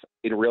obvious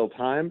in real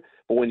time,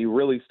 but when you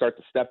really start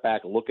to step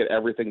back and look at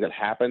everything that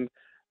happened,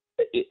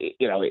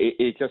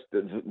 it just,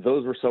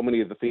 those were so many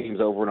of the themes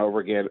over and over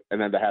again.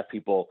 And then to have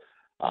people,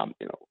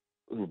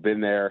 who've been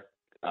there,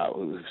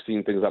 who've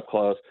seen things up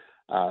close,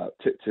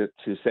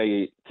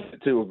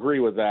 to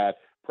agree with that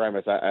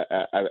premise,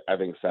 I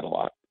think said a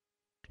lot.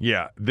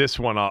 Yeah, this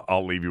one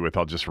I'll leave you with.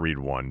 I'll just read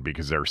one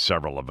because there are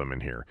several of them in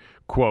here.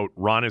 Quote,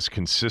 Ron is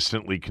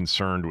consistently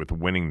concerned with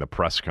winning the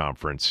press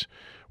conference.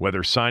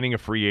 Whether signing a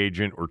free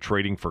agent or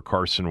trading for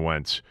Carson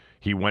Wentz,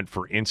 he went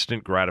for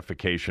instant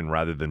gratification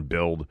rather than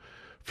build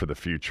for the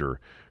future,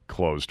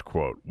 closed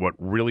quote. What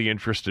really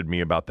interested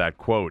me about that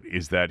quote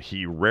is that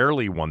he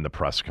rarely won the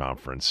press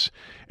conference,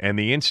 and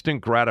the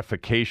instant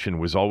gratification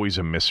was always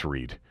a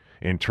misread.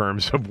 in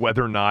terms of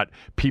whether or not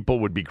people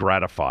would be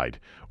gratified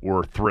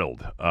or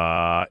thrilled.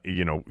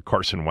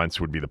 Carson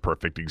Wentz would be the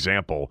perfect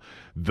example.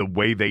 The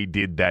way they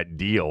did that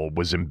deal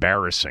was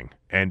embarrassing.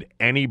 And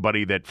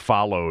anybody that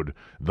followed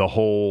the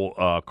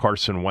whole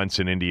Carson Wentz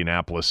in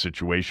Indianapolis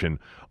situation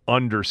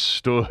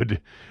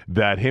understood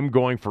that him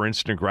going for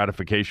instant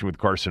gratification with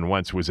Carson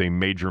Wentz was a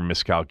major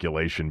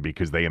miscalculation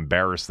because they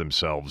embarrassed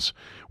themselves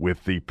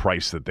with the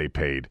price that they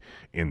paid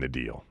in the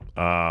deal.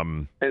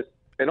 And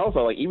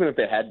also, like, even if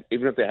they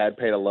had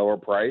paid a lower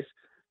price,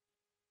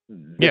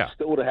 they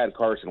still would have had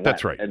Carson Wentz.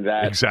 That's right. And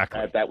that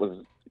exactly that was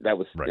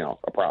right.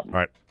 A problem.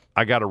 All right.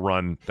 I got to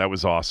run. That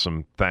was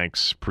awesome.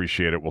 Thanks.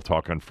 Appreciate it. We'll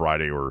talk on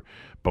Friday or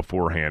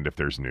beforehand if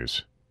there's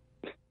news.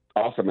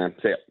 Awesome, man.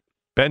 See ya.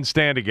 Ben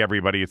Standig,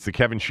 everybody. It's the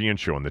Kevin Sheehan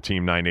Show on the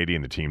Team 980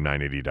 and the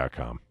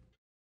Team980.com.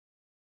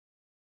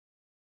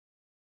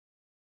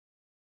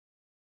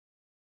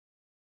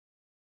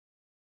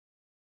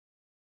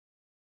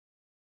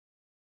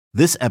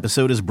 This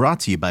episode is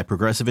brought to you by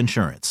Progressive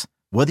Insurance.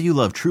 Whether you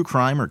love true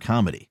crime or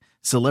comedy,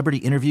 celebrity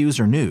interviews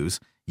or news,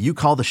 you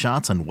call the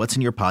shots on what's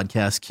in your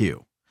podcast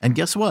queue. And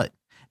guess what?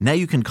 Now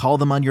you can call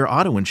them on your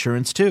auto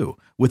insurance too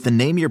with the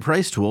Name Your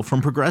Price tool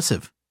from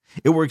Progressive.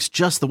 It works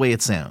just the way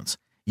it sounds.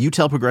 You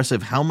tell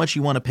Progressive how much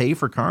you want to pay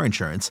for car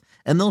insurance,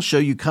 and they'll show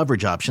you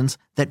coverage options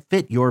that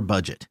fit your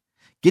budget.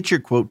 Get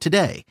your quote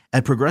today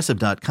at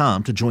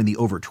Progressive.com to join the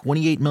over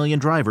 28 million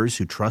drivers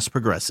who trust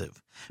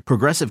Progressive.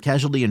 Progressive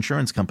Casualty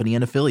Insurance Company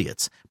and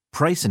Affiliates.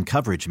 Price and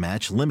coverage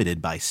match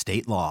limited by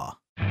state law.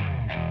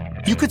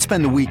 You could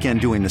spend the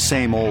weekend doing the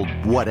same old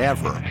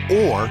whatever,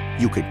 or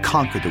you could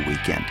conquer the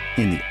weekend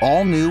in the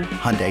all-new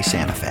Hyundai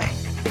Santa Fe.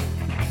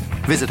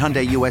 Visit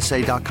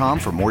HyundaiUSA.com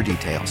for more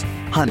details.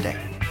 Hyundai,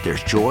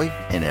 there's joy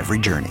in every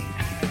journey.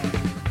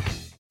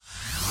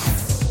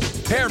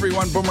 Hey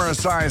everyone, Boomer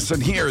Esiason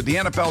here. The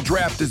NFL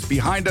Draft is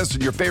behind us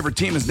and your favorite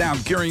team is now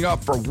gearing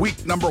up for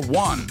week number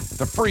 1.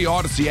 The free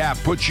Odyssey app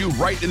puts you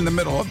right in the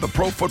middle of the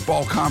pro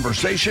football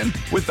conversation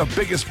with the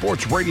biggest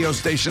sports radio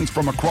stations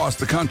from across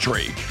the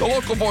country. The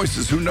local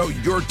voices who know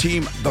your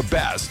team the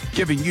best,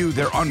 giving you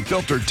their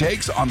unfiltered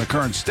takes on the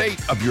current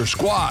state of your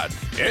squad.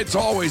 It's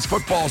always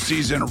football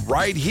season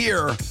right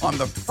here on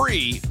the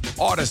free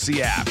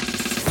Odyssey app.